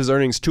all of his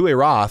earnings to a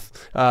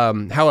Roth.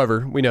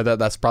 However, we know that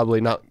that's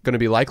probably not going to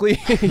be likely.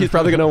 He's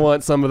probably going to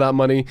want some of that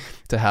money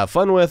to have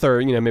fun with,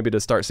 or maybe to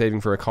start saving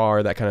for a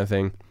car, that kind of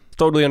thing.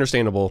 Totally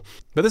understandable.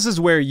 But this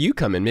is where you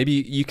come in. Maybe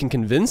you can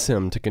convince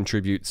him to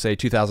contribute, say,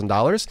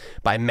 $2,000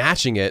 by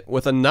matching it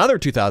with another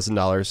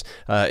 $2,000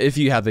 if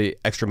you have the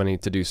extra money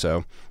to do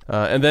so.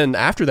 And then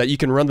after that, you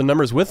can run the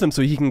numbers with him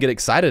so he can get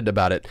excited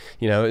about it.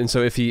 And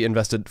so if he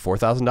invested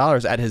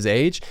 $4,000 at his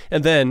age,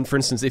 and then, for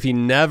instance, if he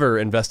never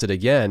invested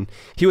again,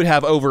 he would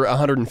have over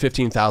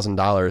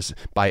 $115,000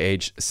 by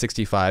age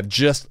 65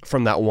 just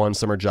from that one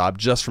summer job,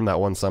 just from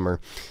that one summer.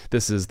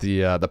 This is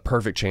the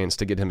perfect chance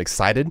to get him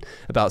excited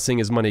about seeing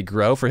his money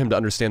grow, for him to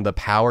understand the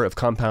power of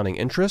compounding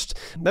interest.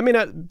 That may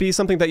not be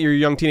something that your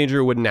young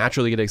teenager would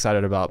naturally get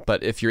excited about,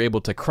 but if you're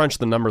able to crunch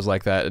the numbers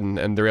like that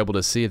and they're able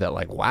to see that,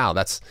 like, wow,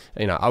 that's,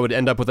 I would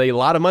end up with a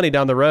lot of money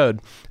down the road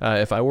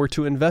if I were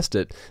to invest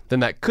it, then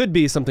that could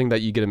be something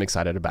that you get them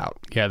excited about.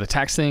 Yeah, the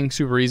tax thing,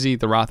 super easy.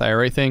 The Roth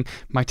IRA thing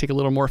might take a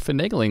little more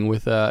finagling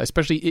with,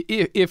 especially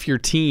if your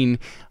teen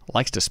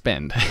likes to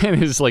spend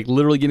and is like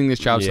literally getting this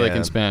job so they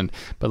can spend.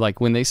 But like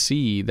when they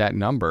see that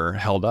number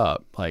held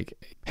up, like,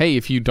 hey,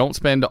 if you don't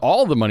spend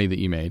all the money that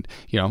you made,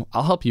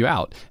 I'll help you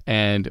out.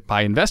 And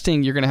by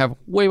investing, you're going to have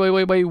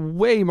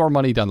way more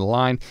money down the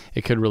line.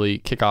 It could really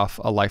kick off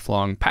a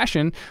lifelong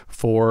passion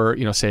for,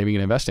 saving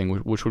and investing,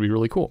 which would be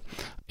really cool.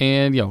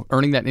 And,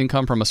 earning that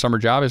income from a summer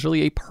job is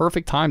really a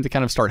perfect time to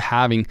kind of start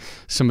having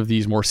some of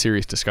these more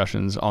serious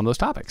discussions on those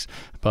topics.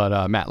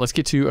 But Matt, let's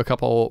get to a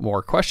couple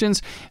more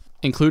questions,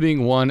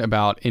 including one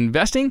about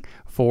investing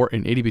for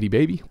an itty bitty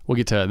baby. We'll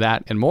get to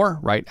that and more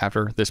right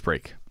after this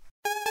break.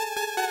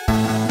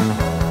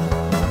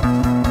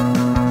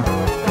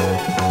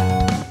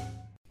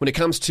 When it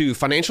comes to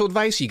financial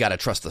advice, you got to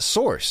trust the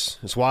source.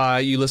 That's why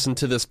you listen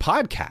to this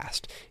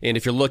podcast. And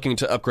if you're looking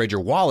to upgrade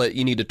your wallet,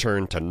 you need to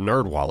turn to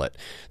NerdWallet.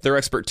 Their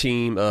expert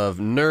team of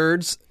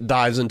nerds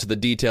dives into the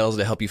details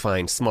to help you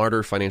find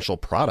smarter financial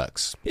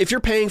products. If you're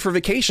paying for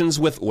vacations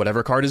with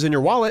whatever card is in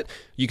your wallet,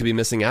 you could be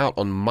missing out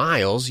on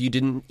miles you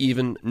didn't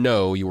even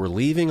know you were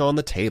leaving on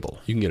the table.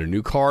 You can get a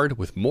new card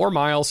with more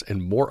miles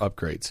and more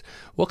upgrades.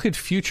 What could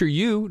future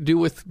you do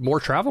with more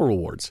travel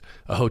rewards?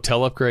 A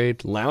hotel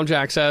upgrade, lounge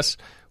access?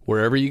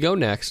 Wherever you go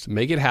next,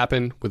 make it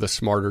happen with a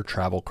smarter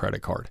travel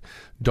credit card.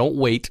 Don't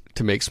wait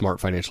to make smart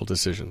financial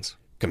decisions.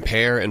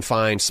 Compare and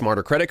find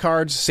smarter credit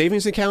cards,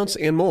 savings accounts,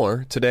 and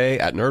more today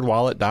at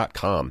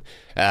nerdwallet.com.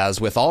 As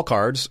with all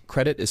cards,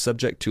 credit is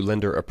subject to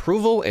lender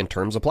approval and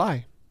terms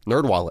apply.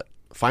 NerdWallet.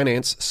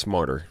 Finance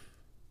smarter.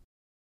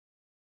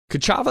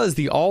 Kachava is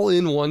the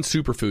all-in-one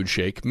superfood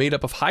shake made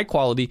up of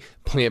high-quality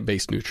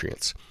plant-based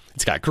nutrients.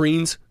 It's got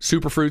greens,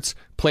 superfruits,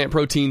 plant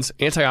proteins,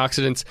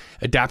 antioxidants,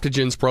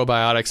 adaptogens,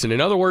 probiotics, and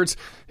in other words,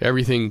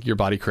 everything your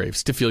body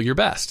craves to feel your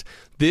best.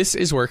 This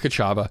is where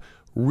Kachava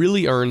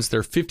really earns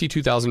their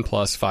 52,000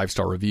 plus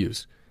 5-star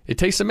reviews. It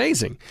tastes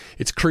amazing.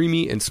 It's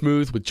creamy and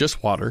smooth with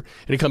just water,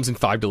 and it comes in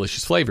 5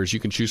 delicious flavors. You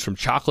can choose from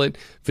chocolate,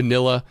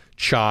 vanilla,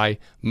 chai,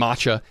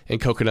 matcha, and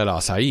coconut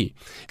acai.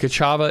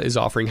 Kachava is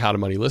offering How to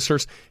Money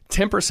listeners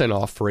 10%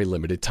 off for a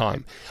limited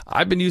time.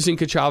 I've been using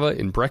Kachava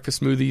in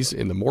breakfast smoothies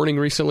in the morning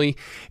recently.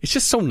 It's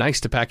just so nice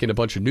to pack in a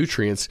bunch of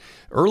nutrients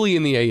early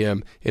in the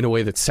AM in a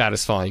way that's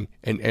satisfying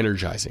and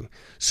energizing.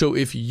 So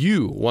if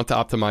you want to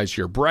optimize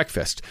your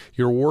breakfast,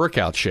 your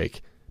workout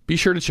shake, be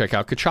sure to check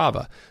out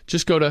Kachava.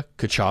 Just go to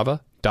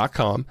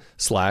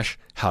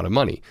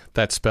kachava.com/howtomoney.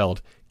 That's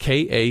spelled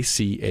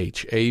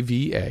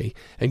Kachava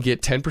and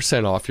get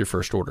 10% off your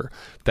first order.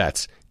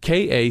 That's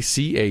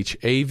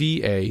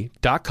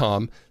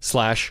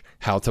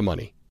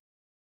kachava.com/howtomoney.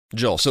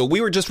 Joel, so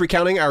we were just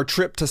recounting our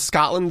trip to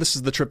Scotland. This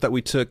is the trip that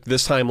we took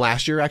this time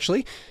last year,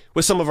 actually,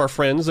 with some of our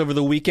friends over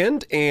the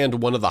weekend.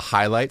 And one of the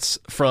highlights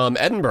from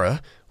Edinburgh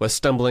was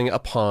stumbling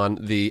upon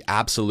the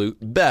absolute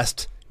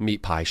best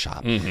meat pie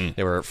shop.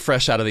 They were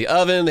fresh out of the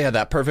oven. They had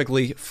that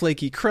perfectly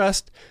flaky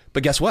crust.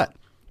 But guess what?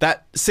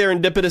 That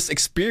serendipitous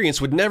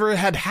experience would never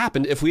have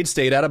happened if we'd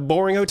stayed at a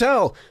boring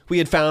hotel. We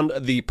had found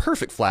the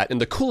perfect flat in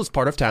the coolest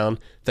part of town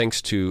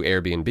thanks to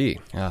Airbnb.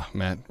 Oh,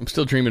 man, I'm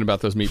still dreaming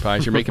about those meat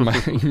pies. You're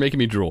making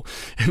me drool.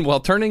 And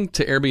while turning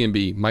to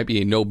Airbnb might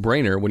be a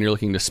no-brainer when you're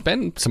looking to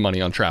spend some money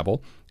on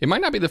travel, it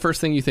might not be the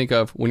first thing you think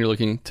of when you're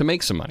looking to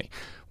make some money.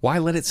 Why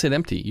let it sit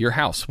empty, your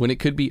house, when it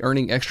could be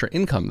earning extra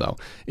income, though?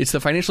 It's the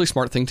financially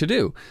smart thing to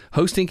do.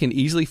 Hosting can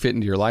easily fit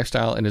into your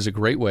lifestyle and is a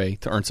great way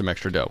to earn some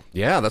extra dough.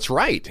 Yeah, that's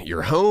right.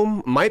 Your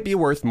home might be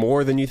worth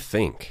more than you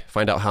think.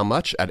 Find out how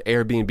much at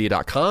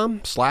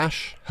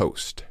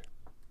airbnb.com/host.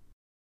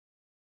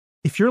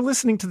 If you're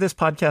listening to this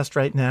podcast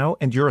right now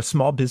and you're a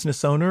small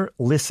business owner,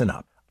 listen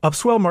up.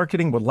 Upswell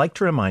Marketing would like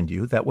to remind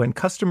you that when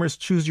customers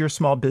choose your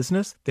small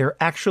business, they're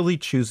actually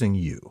choosing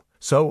you.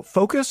 So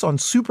focus on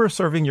super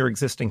serving your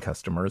existing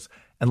customers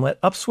and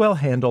let Upswell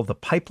handle the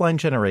pipeline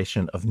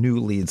generation of new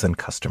leads and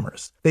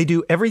customers. They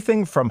do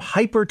everything from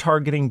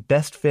hyper-targeting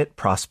best fit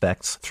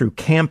prospects through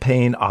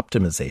campaign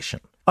optimization.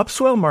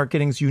 Upswell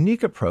Marketing's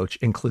unique approach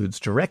includes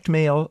direct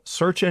mail,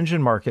 search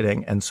engine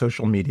marketing, and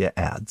social media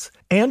ads,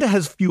 and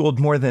has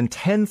fueled more than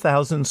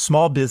 10,000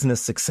 small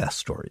business success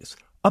stories.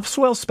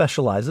 Upswell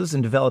specializes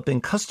in developing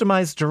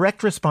customized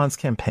direct response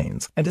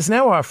campaigns and is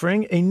now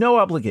offering a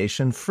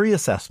no-obligation free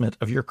assessment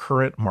of your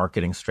current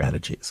marketing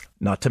strategies.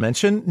 Not to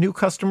mention, new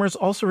customers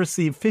also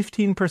receive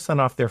 15%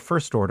 off their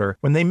first order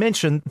when they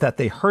mention that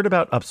they heard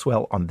about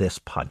Upswell on this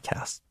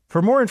podcast.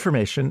 For more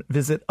information,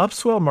 visit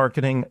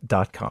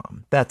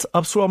upswellmarketing.com. That's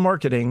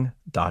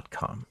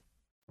upswellmarketing.com.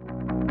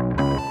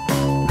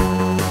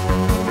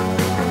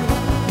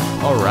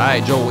 All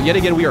right, Joel, yet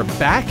again, we are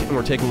back and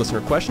we're taking listener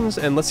questions.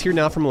 And let's hear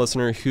now from a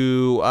listener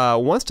who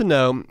wants to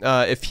know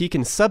if he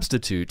can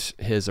substitute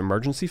his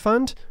emergency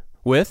fund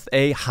with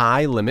a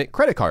high-limit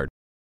credit card.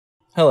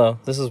 Hello,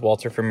 this is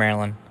Walter from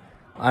Maryland.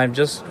 I've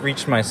just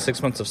reached my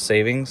 6 months of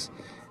savings,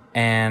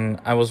 and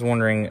I was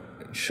wondering,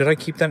 should I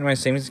keep that in my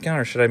savings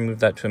account or should I move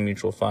that to a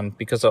mutual fund?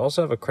 Because I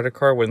also have a credit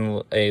card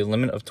with a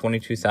limit of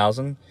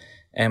 $22,000,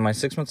 and my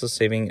 6 months of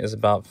saving is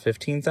about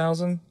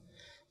 $15,000.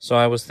 So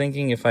I was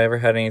thinking if I ever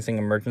had anything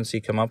emergency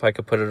come up, I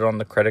could put it on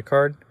the credit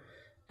card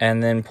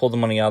and then pull the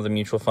money out of the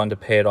mutual fund to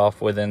pay it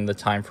off within the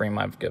time frame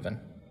I've given.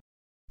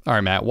 All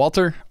right, Matt.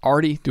 Walter,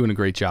 already doing a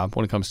great job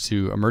when it comes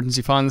to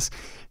emergency funds.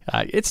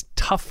 It's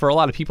tough for a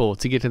lot of people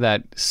to get to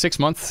that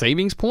 6-month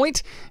savings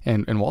point,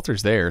 and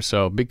Walter's there,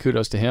 so big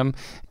kudos to him.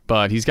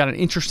 But he's got an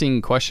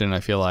interesting question. I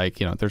feel like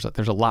there's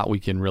a lot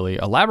we can really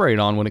elaborate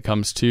on when it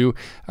comes to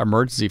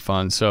emergency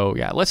funds. So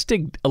yeah, let's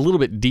dig a little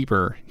bit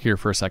deeper here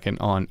for a second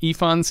on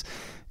e-funds.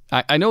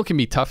 I know it can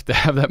be tough to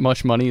have that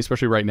much money,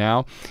 especially right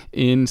now,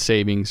 in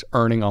savings,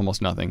 earning almost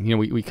nothing.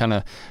 We kind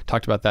of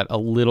talked about that a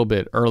little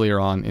bit earlier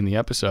on in the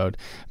episode,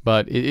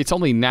 but it's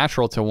only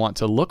natural to want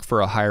to look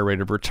for a higher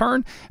rate of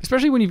return,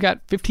 especially when you've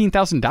got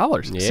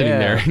 $15,000 sitting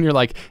there and you're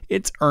like,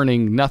 it's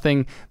earning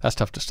nothing. That's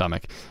tough to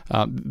stomach.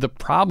 The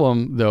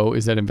problem, though,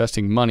 is that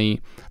investing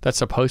money that's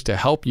supposed to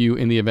help you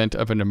in the event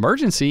of an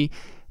emergency,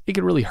 it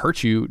could really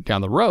hurt you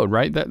down the road,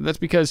 right? That's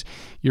because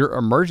your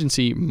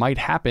emergency might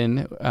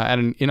happen at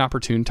an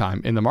inopportune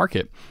time in the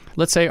market.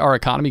 Let's say our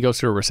economy goes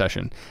through a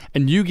recession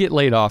and you get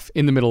laid off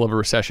in the middle of a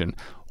recession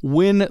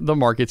when the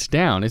market's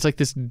down. It's like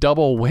this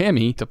double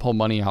whammy to pull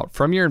money out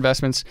from your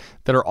investments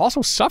that are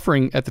also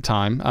suffering at the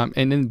time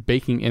and then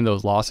baking in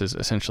those losses,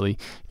 essentially.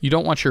 You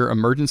don't want your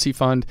emergency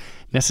fund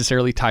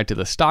necessarily tied to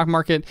the stock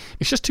market.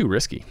 It's just too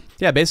risky.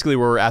 Yeah, basically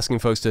we're asking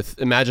folks to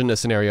imagine a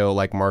scenario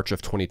like March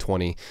of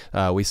 2020.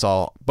 We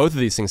saw both of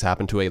these things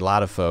happen to a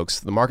lot of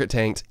folks. The market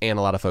tanked and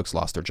a lot of folks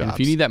lost their jobs. And if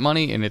you need that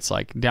money and it's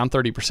like down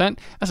 30%,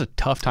 that's a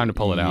tough time to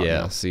pull it out.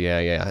 Yes,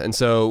 yeah. And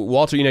so,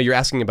 Walter, you're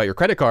asking about your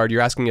credit card.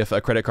 You're asking if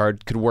a credit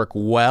card could work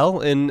well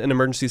in an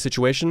emergency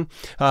situation.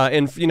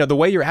 And the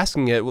way you're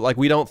asking it, like,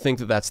 we don't think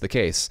that that's the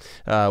case.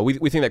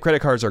 We think that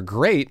credit cards are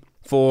great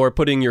for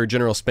putting your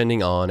general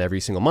spending on every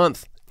single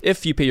month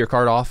if you pay your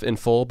card off in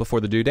full before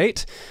the due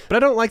date. But I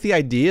don't like the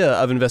idea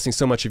of investing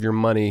so much of your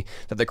money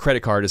that the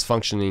credit card is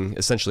functioning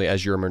essentially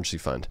as your emergency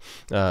fund.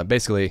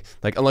 Basically,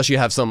 like, unless you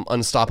have some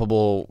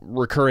unstoppable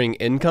recurring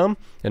income,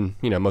 and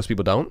most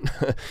people don't,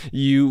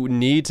 you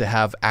need to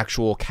have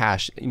actual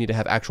cash. You need to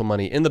have actual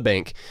money in the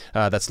bank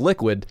that's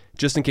liquid,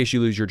 just in case you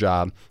lose your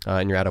job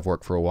and you're out of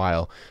work for a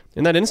while.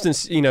 In that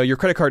instance, your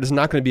credit card is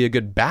not going to be a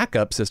good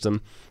backup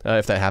system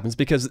if that happens,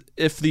 because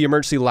if the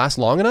emergency lasts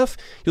long enough,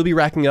 you'll be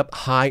racking up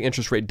high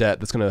interest rate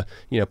debt that's going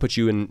to put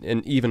you in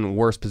an even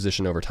worse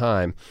position over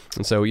time.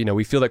 And so,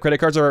 we feel that credit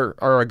cards are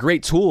a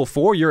great tool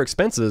for your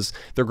expenses.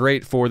 They're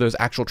great for those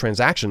actual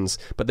transactions,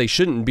 but they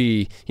shouldn't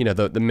be,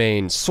 the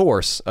main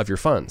source of your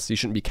funds. You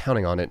shouldn't be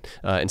counting on it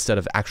instead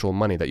of actual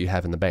money that you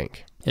have in the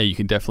bank. Yeah, you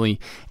can definitely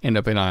end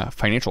up in a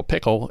financial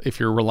pickle if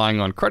you're relying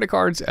on credit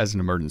cards as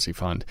an emergency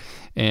fund.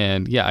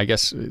 And yeah, I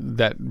guess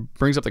that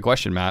brings up the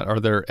question, Matt,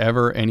 are there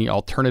ever any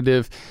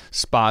alternative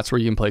spots where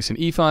you can place an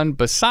e-fund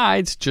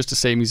besides just a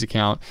savings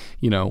account,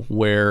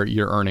 where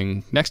you're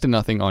earning next to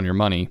nothing on your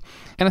money?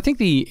 And I think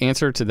the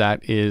answer to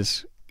that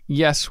is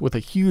yes, with a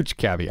huge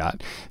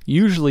caveat.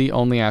 Usually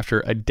only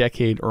after a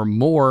decade or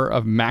more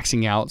of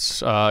maxing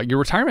out your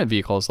retirement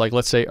vehicles, like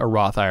let's say a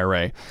Roth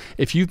IRA.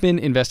 If you've been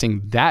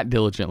investing that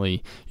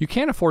diligently, you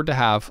can afford to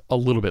have a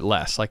little bit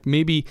less, like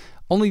maybe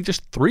only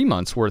just 3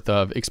 months worth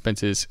of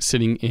expenses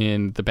sitting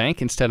in the bank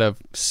instead of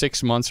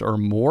 6 months or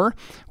more,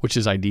 which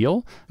is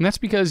ideal. And that's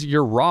because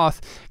your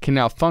Roth can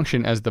now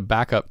function as the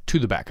backup to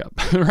the backup,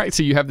 right?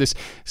 So you have this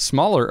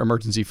smaller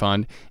emergency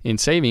fund in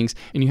savings,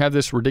 and you have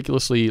this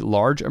ridiculously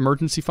large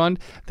emergency fund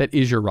that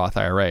is your Roth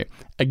IRA.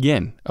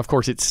 Again, of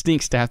course, it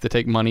stinks to have to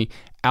take money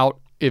out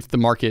if the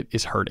market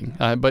is hurting.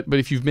 But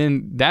if you've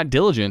been that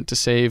diligent to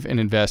save and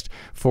invest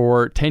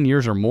for 10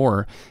 years or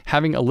more,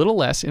 having a little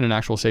less in an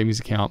actual savings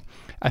account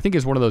I think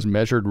is one of those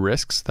measured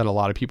risks that a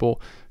lot of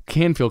people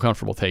can feel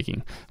comfortable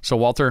taking. So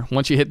Walter,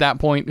 once you hit that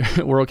point,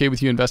 we're okay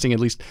with you investing at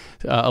least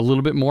a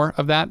little bit more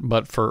of that.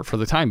 But for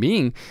the time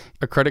being,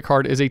 a credit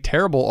card is a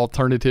terrible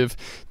alternative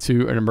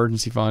to an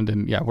emergency fund.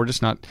 And yeah, we're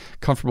just not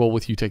comfortable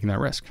with you taking that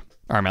risk.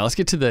 All right, man, let's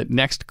get to the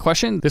next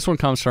question. This one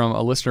comes from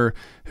a listener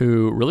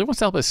who really wants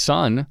to help his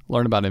son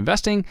learn about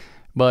investing,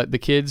 but the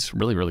kid's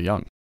really, really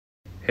young.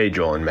 Hey,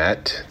 Joel and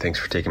Matt. Thanks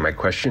for taking my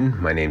question.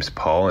 My name's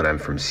Paul, and I'm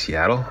from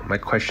Seattle. My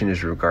question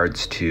is in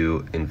regards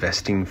to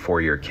investing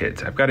for your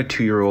kids. I've got a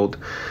 2-year-old,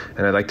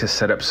 and I'd like to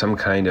set up some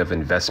kind of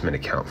investment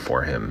account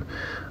for him.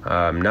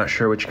 I'm not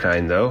sure which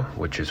kind, though,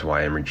 which is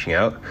why I'm reaching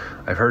out.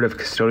 I've heard of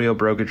custodial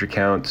brokerage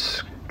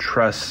accounts,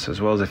 trusts,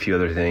 as well as a few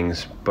other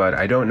things, but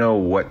I don't know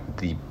what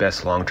the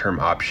best long-term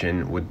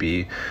option would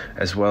be,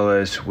 as well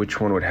as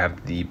which one would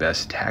have the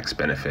best tax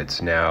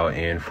benefits now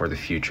and for the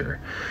future.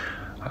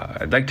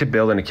 I'd like to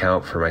build an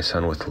account for my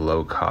son with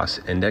low-cost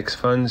index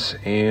funds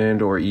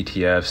and or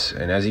ETFs,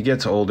 and as he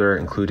gets older,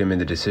 include him in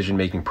the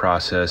decision-making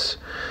process,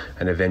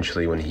 and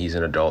eventually when he's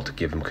an adult,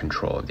 give him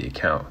control of the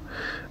account.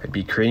 I'd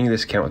be creating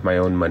this account with my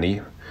own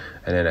money,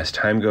 and then as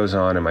time goes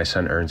on and my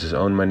son earns his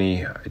own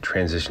money, I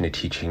transition to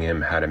teaching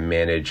him how to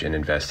manage and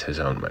invest his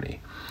own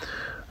money.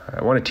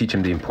 I want to teach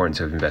him the importance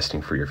of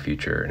investing for your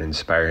future and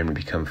inspire him to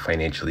become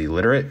financially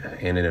literate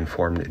and an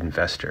informed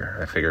investor.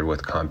 I figured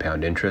with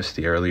compound interest,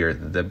 the earlier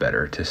the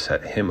better to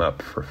set him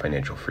up for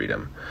financial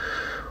freedom.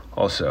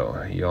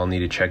 Also, you all need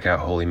to check out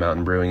Holy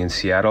Mountain Brewing in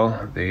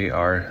Seattle. They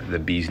are the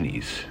bee's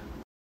knees.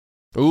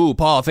 Ooh,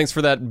 Paul, thanks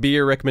for that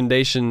beer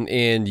recommendation.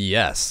 And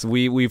yes,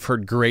 we've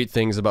heard great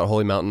things about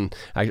Holy Mountain.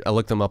 I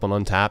looked them up on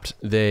Untapped.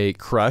 They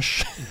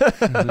crush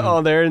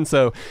on there. And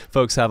so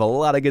folks have a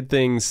lot of good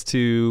things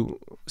to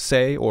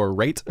say or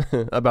rate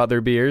about their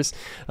beers.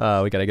 We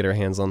got to get our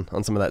hands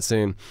on some of that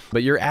soon.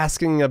 But you're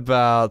asking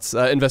about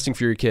investing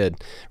for your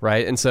kid,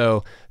 right? And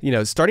so,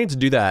 starting to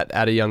do that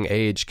at a young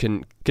age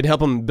can help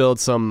them build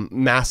some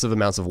massive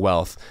amounts of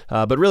wealth.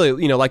 But really,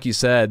 like you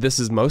said, this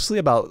is mostly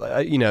about,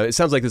 it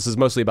sounds like this is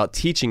mostly about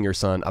teaching your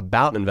son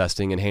about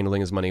investing and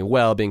handling his money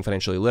well, being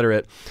financially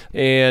literate.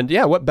 And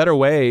yeah, what better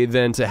way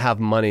than to have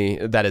money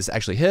that is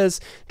actually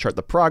his, chart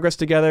the progress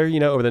together,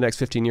 over the next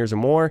 15 years or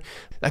more.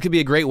 That could be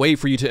a great way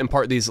for you to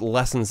impart these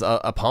lessons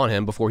upon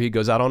him before he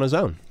goes out on his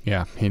own.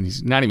 Yeah, and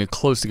he's not even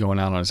close to going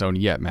out on his own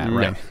yet, Matt,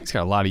 right? No. He's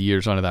got a lot of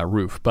years under that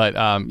roof. But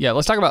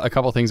let's talk about a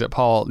couple of things that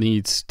Paul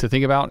needs to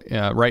think about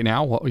right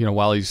now,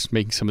 while he's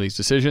making some of these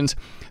decisions.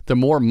 The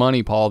more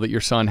money, Paul, that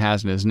your son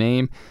has in his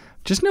name,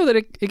 just know that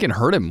it can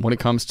hurt him when it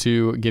comes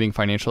to getting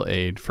financial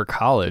aid for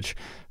college.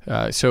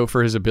 So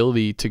for his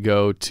ability to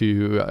go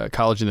to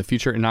college in the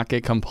future and not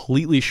get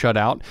completely shut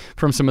out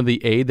from some of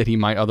the aid that he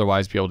might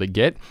otherwise be able to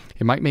get,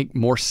 it might make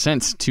more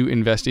sense to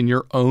invest in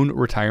your own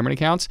retirement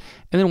accounts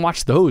and then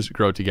watch those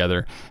grow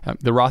together.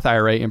 The Roth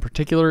IRA in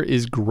particular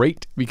is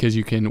great because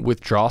you can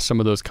withdraw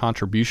some of those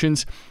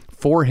contributions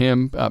for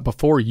him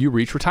before you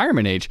reach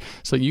retirement age,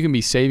 so that you can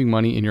be saving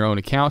money in your own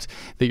account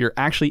that you're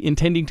actually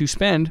intending to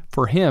spend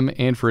for him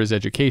and for his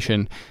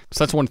education.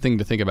 So that's one thing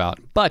to think about.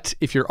 But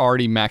if you're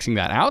already maxing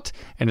that out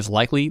and it's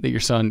likely that your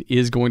son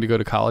is going to go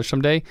to college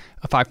someday,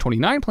 a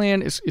 529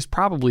 plan is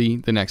probably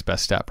the next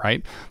best step,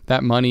 right?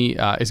 That money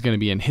is going to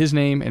be in his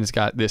name and it's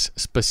got this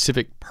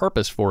specific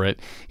purpose for it.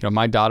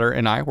 My daughter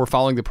and I were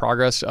following the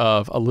progress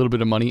of a little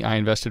bit of money I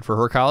invested for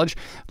her college.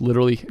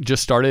 Literally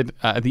just started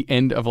at the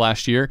end of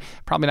last year.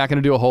 Probably not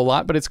going to do a whole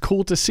lot, but it's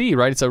cool to see,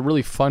 right? It's a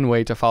really fun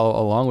way to follow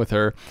along with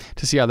her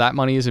to see how that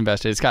money is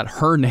invested. It's got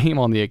her name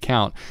on the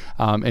account,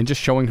 and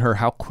just showing her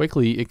how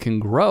quickly it can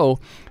grow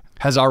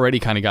has already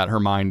kind of got her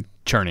mind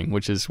churning,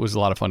 which was a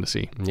lot of fun to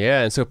see.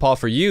 Yeah, and so Paul,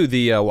 for you,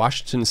 the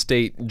Washington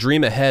State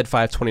Dream Ahead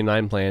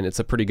 529 plan, it's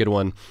a pretty good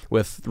one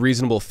with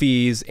reasonable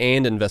fees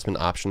and investment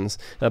options.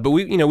 But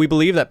we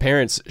believe that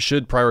parents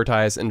should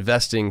prioritize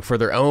investing for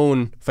their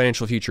own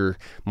financial future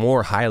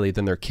more highly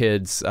than their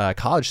kids'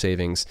 college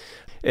savings.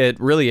 It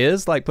really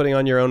is like putting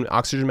on your own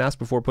oxygen mask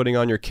before putting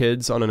on your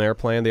kids on an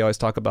airplane. They always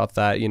talk about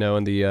that, in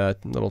the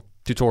little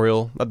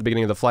tutorial at the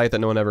beginning of the flight that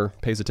no one ever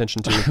pays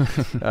attention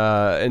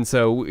to. And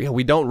so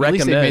we don't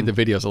recommend. At least they made the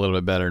videos a little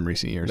bit better in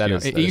recent years.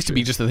 It used to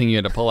be just the thing you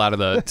had to pull out of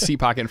the seat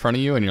pocket in front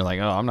of you, and you're like,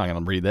 oh, I'm not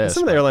going to read this.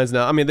 Some of the airlines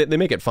now, they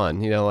make it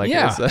fun,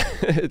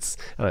 it's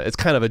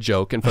kind of a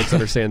joke, and folks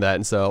understand that.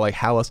 And so,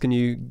 how else can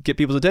you get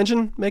people's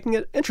attention? Making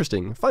it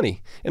interesting,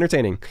 funny,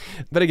 entertaining.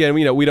 But again,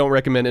 we don't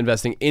recommend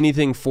investing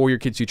anything for your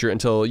kid's future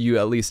until you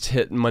at least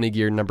hit money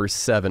gear number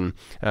 7.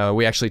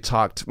 We actually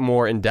talked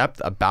more in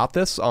depth about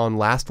this on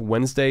last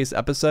Wednesday's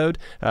episode.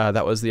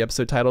 That was the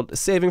episode titled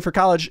 "Saving for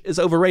College is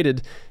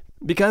Overrated,"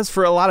 because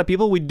for a lot of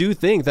people, we do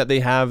think that they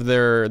have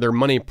their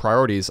money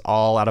priorities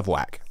all out of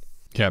whack.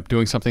 Yeah,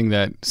 doing something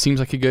that seems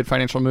like a good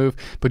financial move,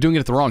 but doing it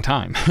at the wrong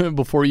time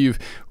before you've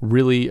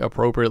really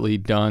appropriately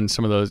taken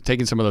some of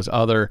those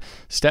other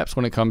steps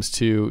when it comes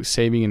to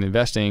saving and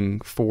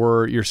investing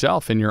for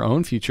yourself and your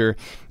own future.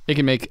 It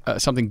can make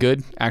something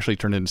good actually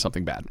turn into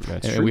something bad.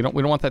 And we don't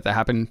want that to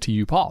happen to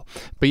you, Paul.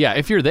 But yeah,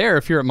 if you're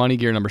at money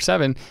gear number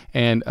 7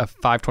 and a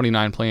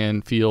 529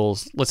 plan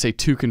feels, let's say,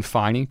 too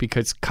confining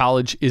because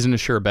college isn't a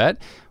sure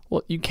bet,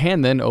 well, you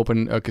can then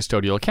open a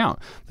custodial account.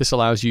 This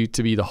allows you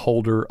to be the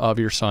holder of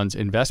your son's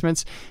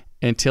investments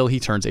until he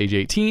turns age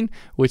 18,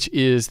 which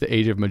is the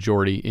age of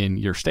majority in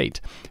your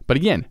state. But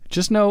again,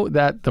 just know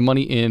that the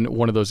money in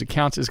one of those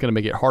accounts is going to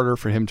make it harder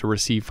for him to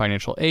receive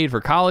financial aid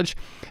for college.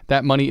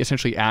 That money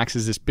essentially acts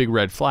as this big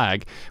red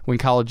flag when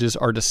colleges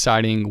are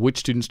deciding which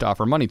students to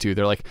offer money to.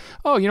 They're like,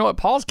 oh, you know what,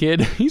 Paul's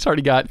kid, he's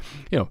already got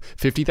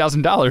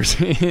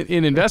 $50,000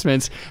 in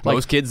investments.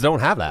 Most kids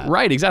don't have that.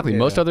 Right, exactly. Yeah.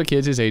 Most other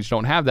kids his age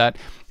don't have that.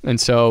 And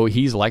so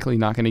he's likely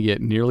not going to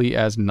get nearly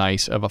as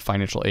nice of a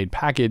financial aid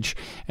package.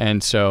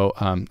 And so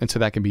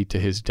that can be to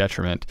his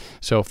detriment.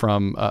 So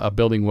from a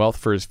building wealth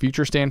for his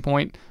future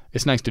standpoint,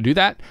 it's nice to do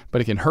that,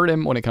 but it can hurt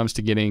him when it comes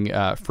to getting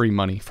free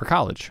money for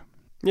college.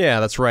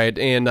 Yeah, that's right.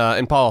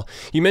 And Paul,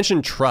 you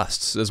mentioned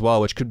trusts as well,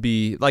 which could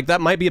be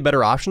that might be a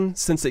better option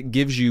since it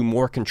gives you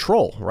more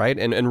control, right?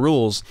 And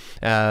rules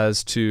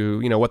as to,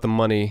 what the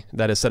money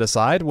that is set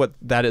aside, what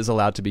that is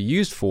allowed to be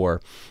used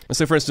for. And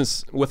so for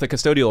instance, with a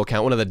custodial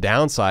account, one of the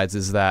downsides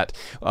is that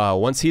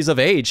once he's of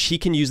age, he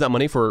can use that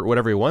money for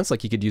whatever he wants.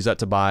 Like he could use that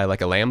to buy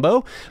like a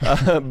Lambo.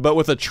 But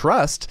with a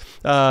trust,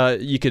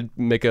 you could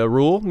make a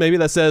rule maybe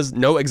that says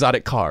no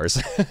exotic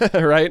cars,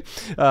 right?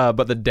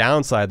 But the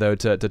downside though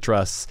to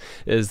trusts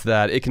is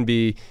that it can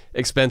be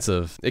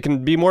expensive. It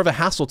can be more of a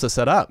hassle to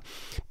set up.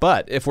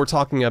 But if we're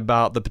talking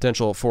about the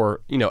potential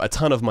for, a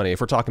ton of money, if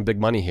we're talking big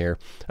money here,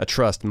 a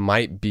trust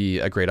might be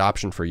a great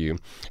option for you.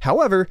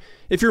 However,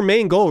 if your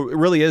main goal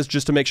really is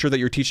just to make sure that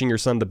you're teaching your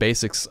son the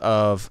basics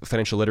of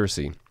financial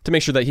literacy, to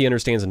make sure that he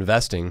understands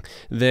investing,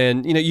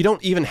 then, you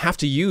don't even have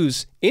to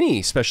use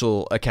any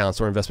special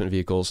accounts or investment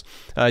vehicles.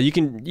 You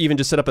can even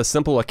just set up a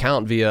simple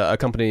account via a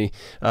company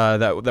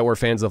that we're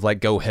fans of, like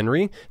Go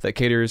Henry, that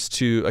caters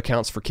to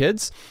accounts for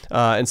kids.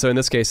 And so in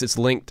this case, it's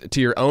linked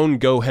to your own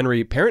Go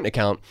Henry parent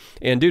account.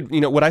 And dude,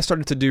 what I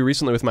started to do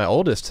recently with my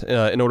oldest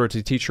in order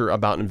to teach her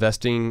about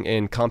investing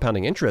and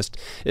compounding interest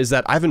is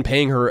that I've been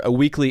paying her a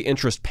weekly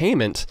interest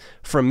payment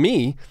from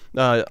me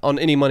on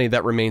any money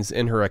that remains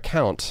in her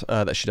account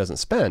that she doesn't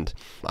spend.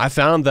 I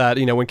found that,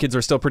 when kids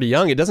are still pretty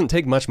young, it doesn't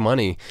take much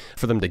money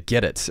for them to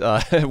get it.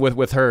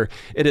 With her,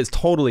 it is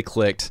totally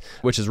clicked,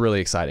 which is really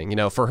exciting,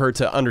 for her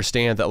to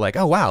understand that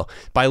oh, wow,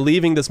 by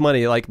leaving this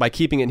money, by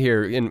keeping it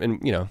here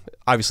in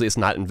obviously it's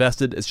not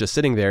invested, it's just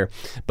sitting there,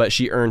 but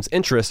she earns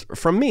interest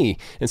from me.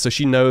 And so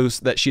she knows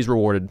that she's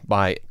rewarded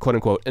by quote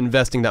unquote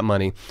investing that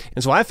money.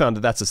 And so I found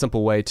that that's a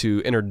simple way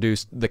to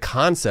introduce the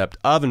concept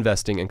of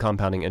investing and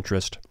compounding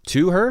interest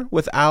to her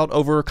without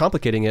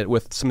overcomplicating it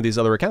with some of these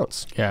other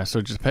accounts. Yeah, so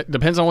it just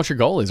depends on what your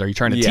goal is. Are you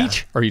trying to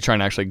teach or are you trying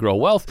to actually grow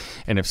wealth?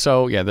 And if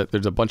so,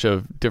 there's a bunch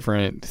of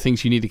different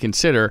things you need to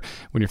consider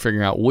when you're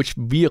figuring out which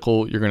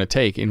vehicle you're going to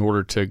take in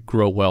order to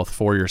grow wealth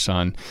for your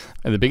son.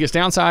 And the biggest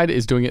downside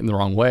is doing it in the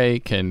wrong way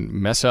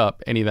can mess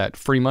up any of that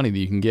free money that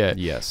you can get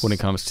when it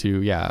comes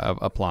to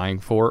applying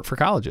for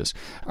colleges.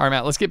 All right,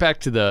 Matt, let's get back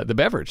to the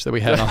beverage that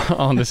we had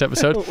on this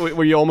episode.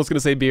 Were you almost going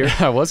to say beer?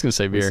 I was going to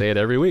say beer. We say it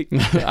every week.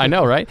 I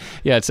know, right?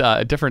 Yeah, it's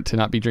different to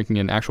not be drinking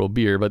an actual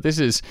beer, but this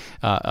is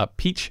a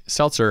peach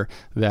seltzer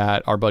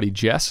that our buddy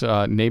Jess,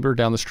 neighbor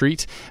down the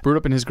street, brewed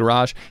up in his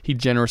garage. He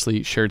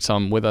generously shared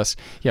some with us.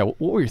 Yeah, what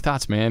were your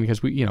thoughts, man? Because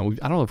I don't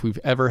know if we've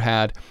ever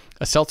had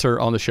a seltzer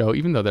on the show,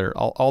 even though they're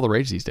all the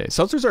rage these days.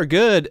 Seltzers are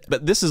good,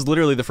 but this is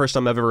literally the first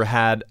time I've ever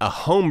had a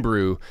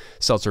homebrew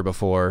seltzer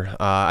before.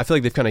 I feel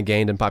like they've kind of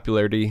gained in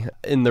popularity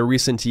in the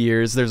recent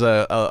years. There's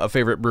a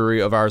favorite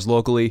brewery of ours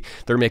locally.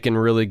 They're making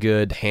really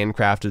good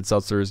handcrafted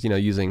seltzers,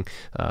 using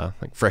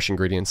fresh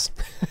ingredients,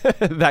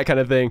 that kind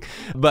of thing.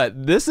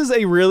 But this is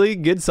a really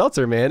good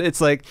seltzer, man.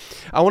 It's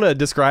I want to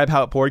describe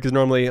how it poured because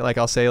normally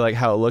I'll say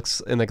how it looks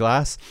in the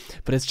glass,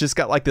 but it's just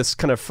got this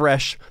kind of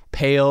fresh,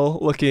 pale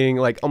looking,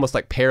 almost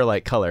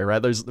pear-like color,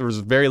 right? There's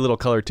very little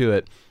color to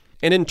it.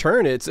 And in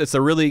turn, it's a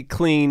really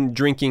clean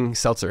drinking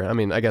seltzer. I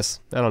mean, I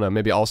guess, I don't know,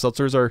 maybe all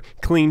seltzers are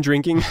clean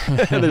drinking.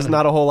 There's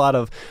not a whole lot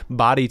of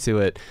body to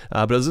it.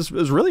 But it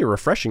was really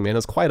refreshing, man. It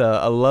was quite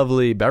a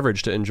lovely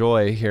beverage to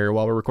enjoy here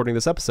while we're recording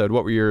this episode.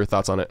 What were your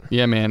thoughts on it?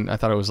 Yeah, man. I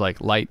thought it was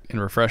light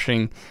and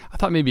refreshing. I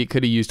thought maybe it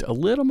could have used a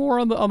little more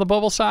on the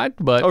bubble side.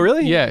 But oh,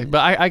 really? Yeah. But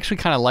I actually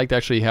kind of liked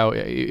how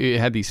it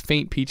had these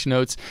faint peach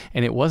notes,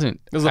 and it wasn't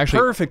It was a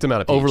perfect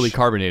amount of peach. Overly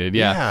carbonated.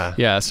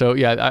 Yeah. So,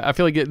 I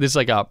feel like this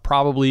is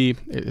probably...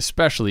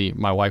 Especially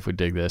my wife would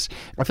dig this.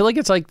 I feel like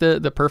it's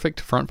the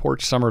perfect front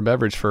porch summer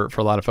beverage for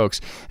a lot of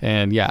folks.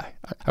 And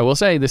I will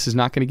say this is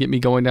not going to get me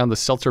going down the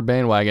seltzer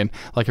bandwagon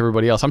like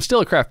everybody else. I'm still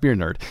a craft beer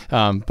nerd.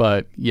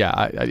 But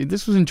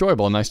this was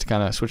enjoyable and nice to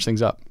kind of switch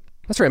things up.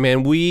 That's right,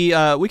 man. We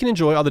can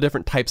enjoy all the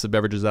different types of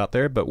beverages out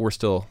there, but we're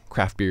still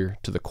craft beer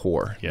to the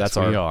core. Yes, That's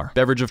we our are.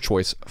 beverage of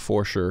choice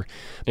for sure.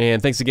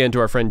 And thanks again to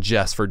our friend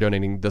Jess for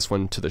donating this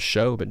one to the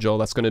show. But Joel,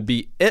 that's going to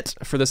be it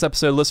for this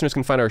episode. Listeners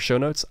can find our show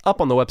notes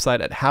up on the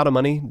website at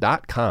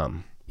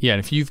howtomoney.com. Yeah, and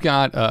if you've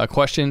got a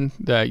question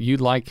that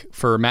you'd like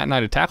for Matt and I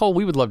to tackle,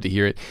 we would love to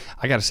hear it.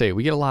 I got to say,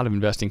 we get a lot of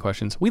investing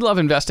questions. We love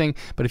investing,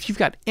 but if you've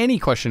got any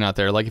question out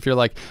there, like if you're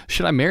like,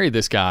 should I marry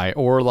this guy?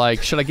 Or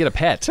like, should I get a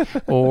pet?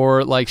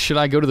 Or like, should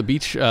I go to the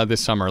beach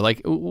this summer?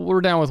 Like,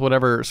 we're down with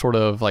whatever sort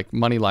of like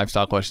money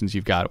lifestyle questions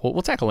you've got.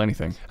 We'll tackle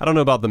anything. I don't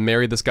know about the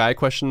marry this guy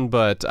question,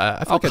 but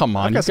I feel come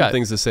on. I've got some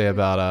things to say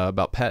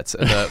about pets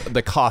and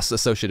the costs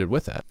associated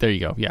with that. There you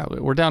go. Yeah,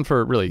 we're down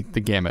for really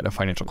the gamut of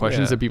financial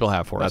questions that people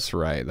have for us. That's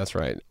right. That's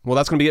right. Well,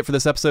 that's going to be it for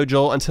this episode,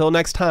 Joel. Until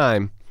next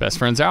time, best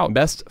friends out.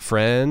 Best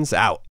friends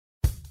out.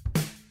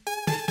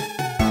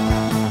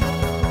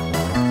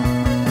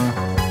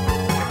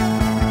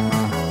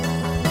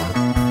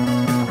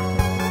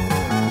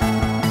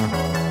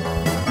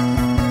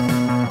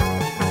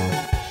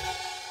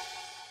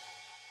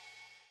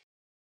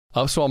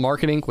 Upswell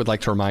Marketing would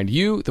like to remind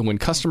you that when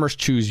customers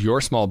choose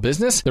your small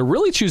business, they're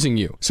really choosing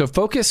you. So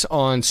focus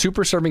on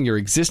super serving your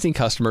existing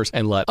customers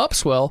and let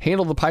Upswell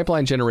handle the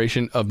pipeline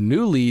generation of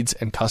new leads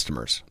and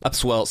customers.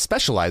 Upswell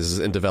specializes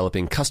in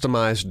developing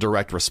customized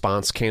direct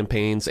response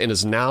campaigns and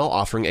is now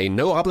offering a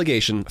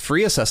no-obligation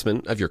free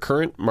assessment of your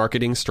current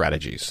marketing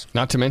strategies.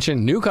 Not to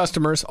mention, new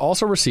customers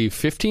also receive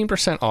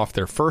 15% off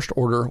their first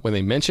order when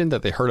they mention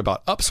that they heard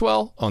about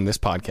Upswell on this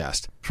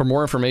podcast. For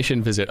more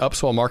information, visit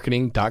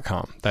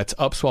upswellmarketing.com. That's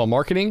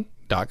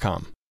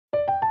upswellmarketing.com.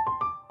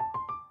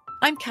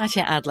 I'm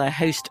Katya Adler,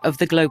 host of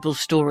The Global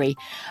Story.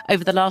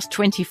 Over the last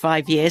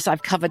 25 years,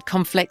 I've covered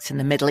conflicts in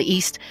the Middle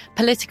East,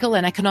 political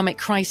and economic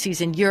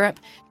crises in Europe,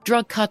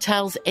 drug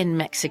cartels in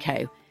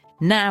Mexico.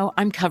 Now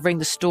I'm covering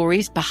the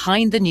stories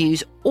behind the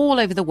news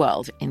all over the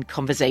world in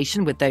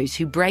conversation with those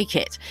who break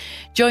it.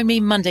 Join me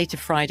Monday to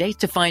Friday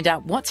to find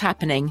out what's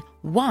happening,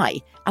 why,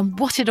 and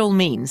what it all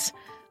means.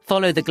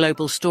 Follow The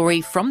Global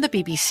Story from the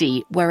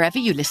BBC wherever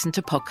you listen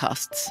to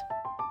podcasts.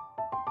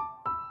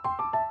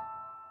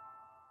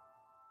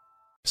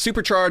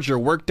 Supercharge your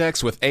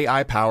Workdex with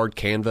AI-powered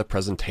Canva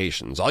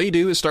presentations. All you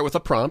do is start with a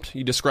prompt.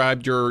 You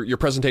describe your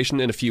presentation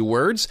in a few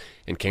words,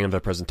 and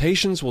Canva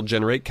presentations will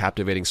generate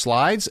captivating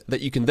slides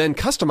that you can then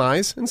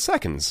customize in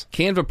seconds.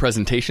 Canva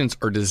presentations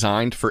are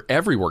designed for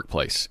every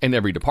workplace and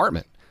every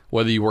department.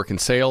 Whether you work in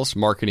sales,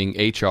 marketing,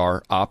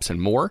 HR, ops, and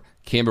more,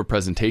 Canva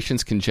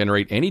presentations can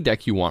generate any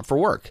deck you want for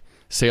work.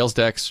 Sales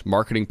decks,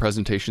 marketing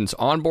presentations,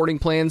 onboarding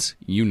plans,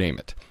 you name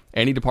it.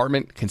 Any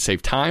department can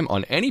save time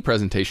on any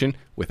presentation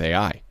with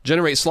AI.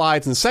 Generate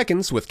slides in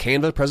seconds with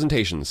Canva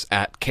presentations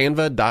at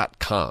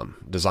canva.com.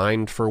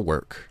 Designed for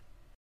work.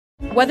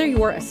 Whether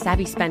you're a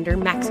savvy spender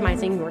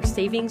maximizing your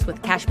savings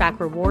with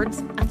cashback rewards,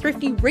 a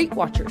thrifty rate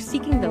watcher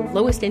seeking the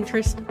lowest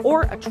interest,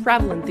 or a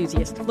travel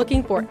enthusiast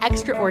looking for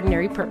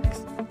extraordinary perks,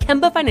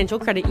 Kemba Financial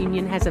Credit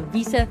Union has a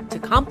visa to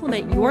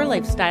complement your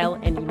lifestyle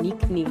and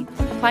unique needs.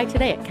 Apply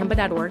today at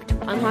Kemba.org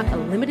to unlock a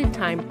limited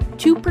time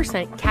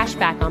 2% cash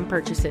back on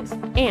purchases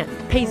and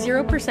pay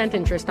 0%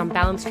 interest on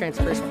balance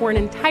transfers for an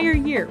entire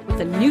year with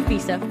a new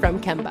visa from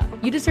Kemba.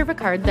 You deserve a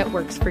card that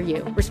works for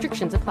you.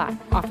 Restrictions apply.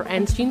 Offer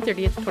ends June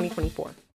 30th, 2024.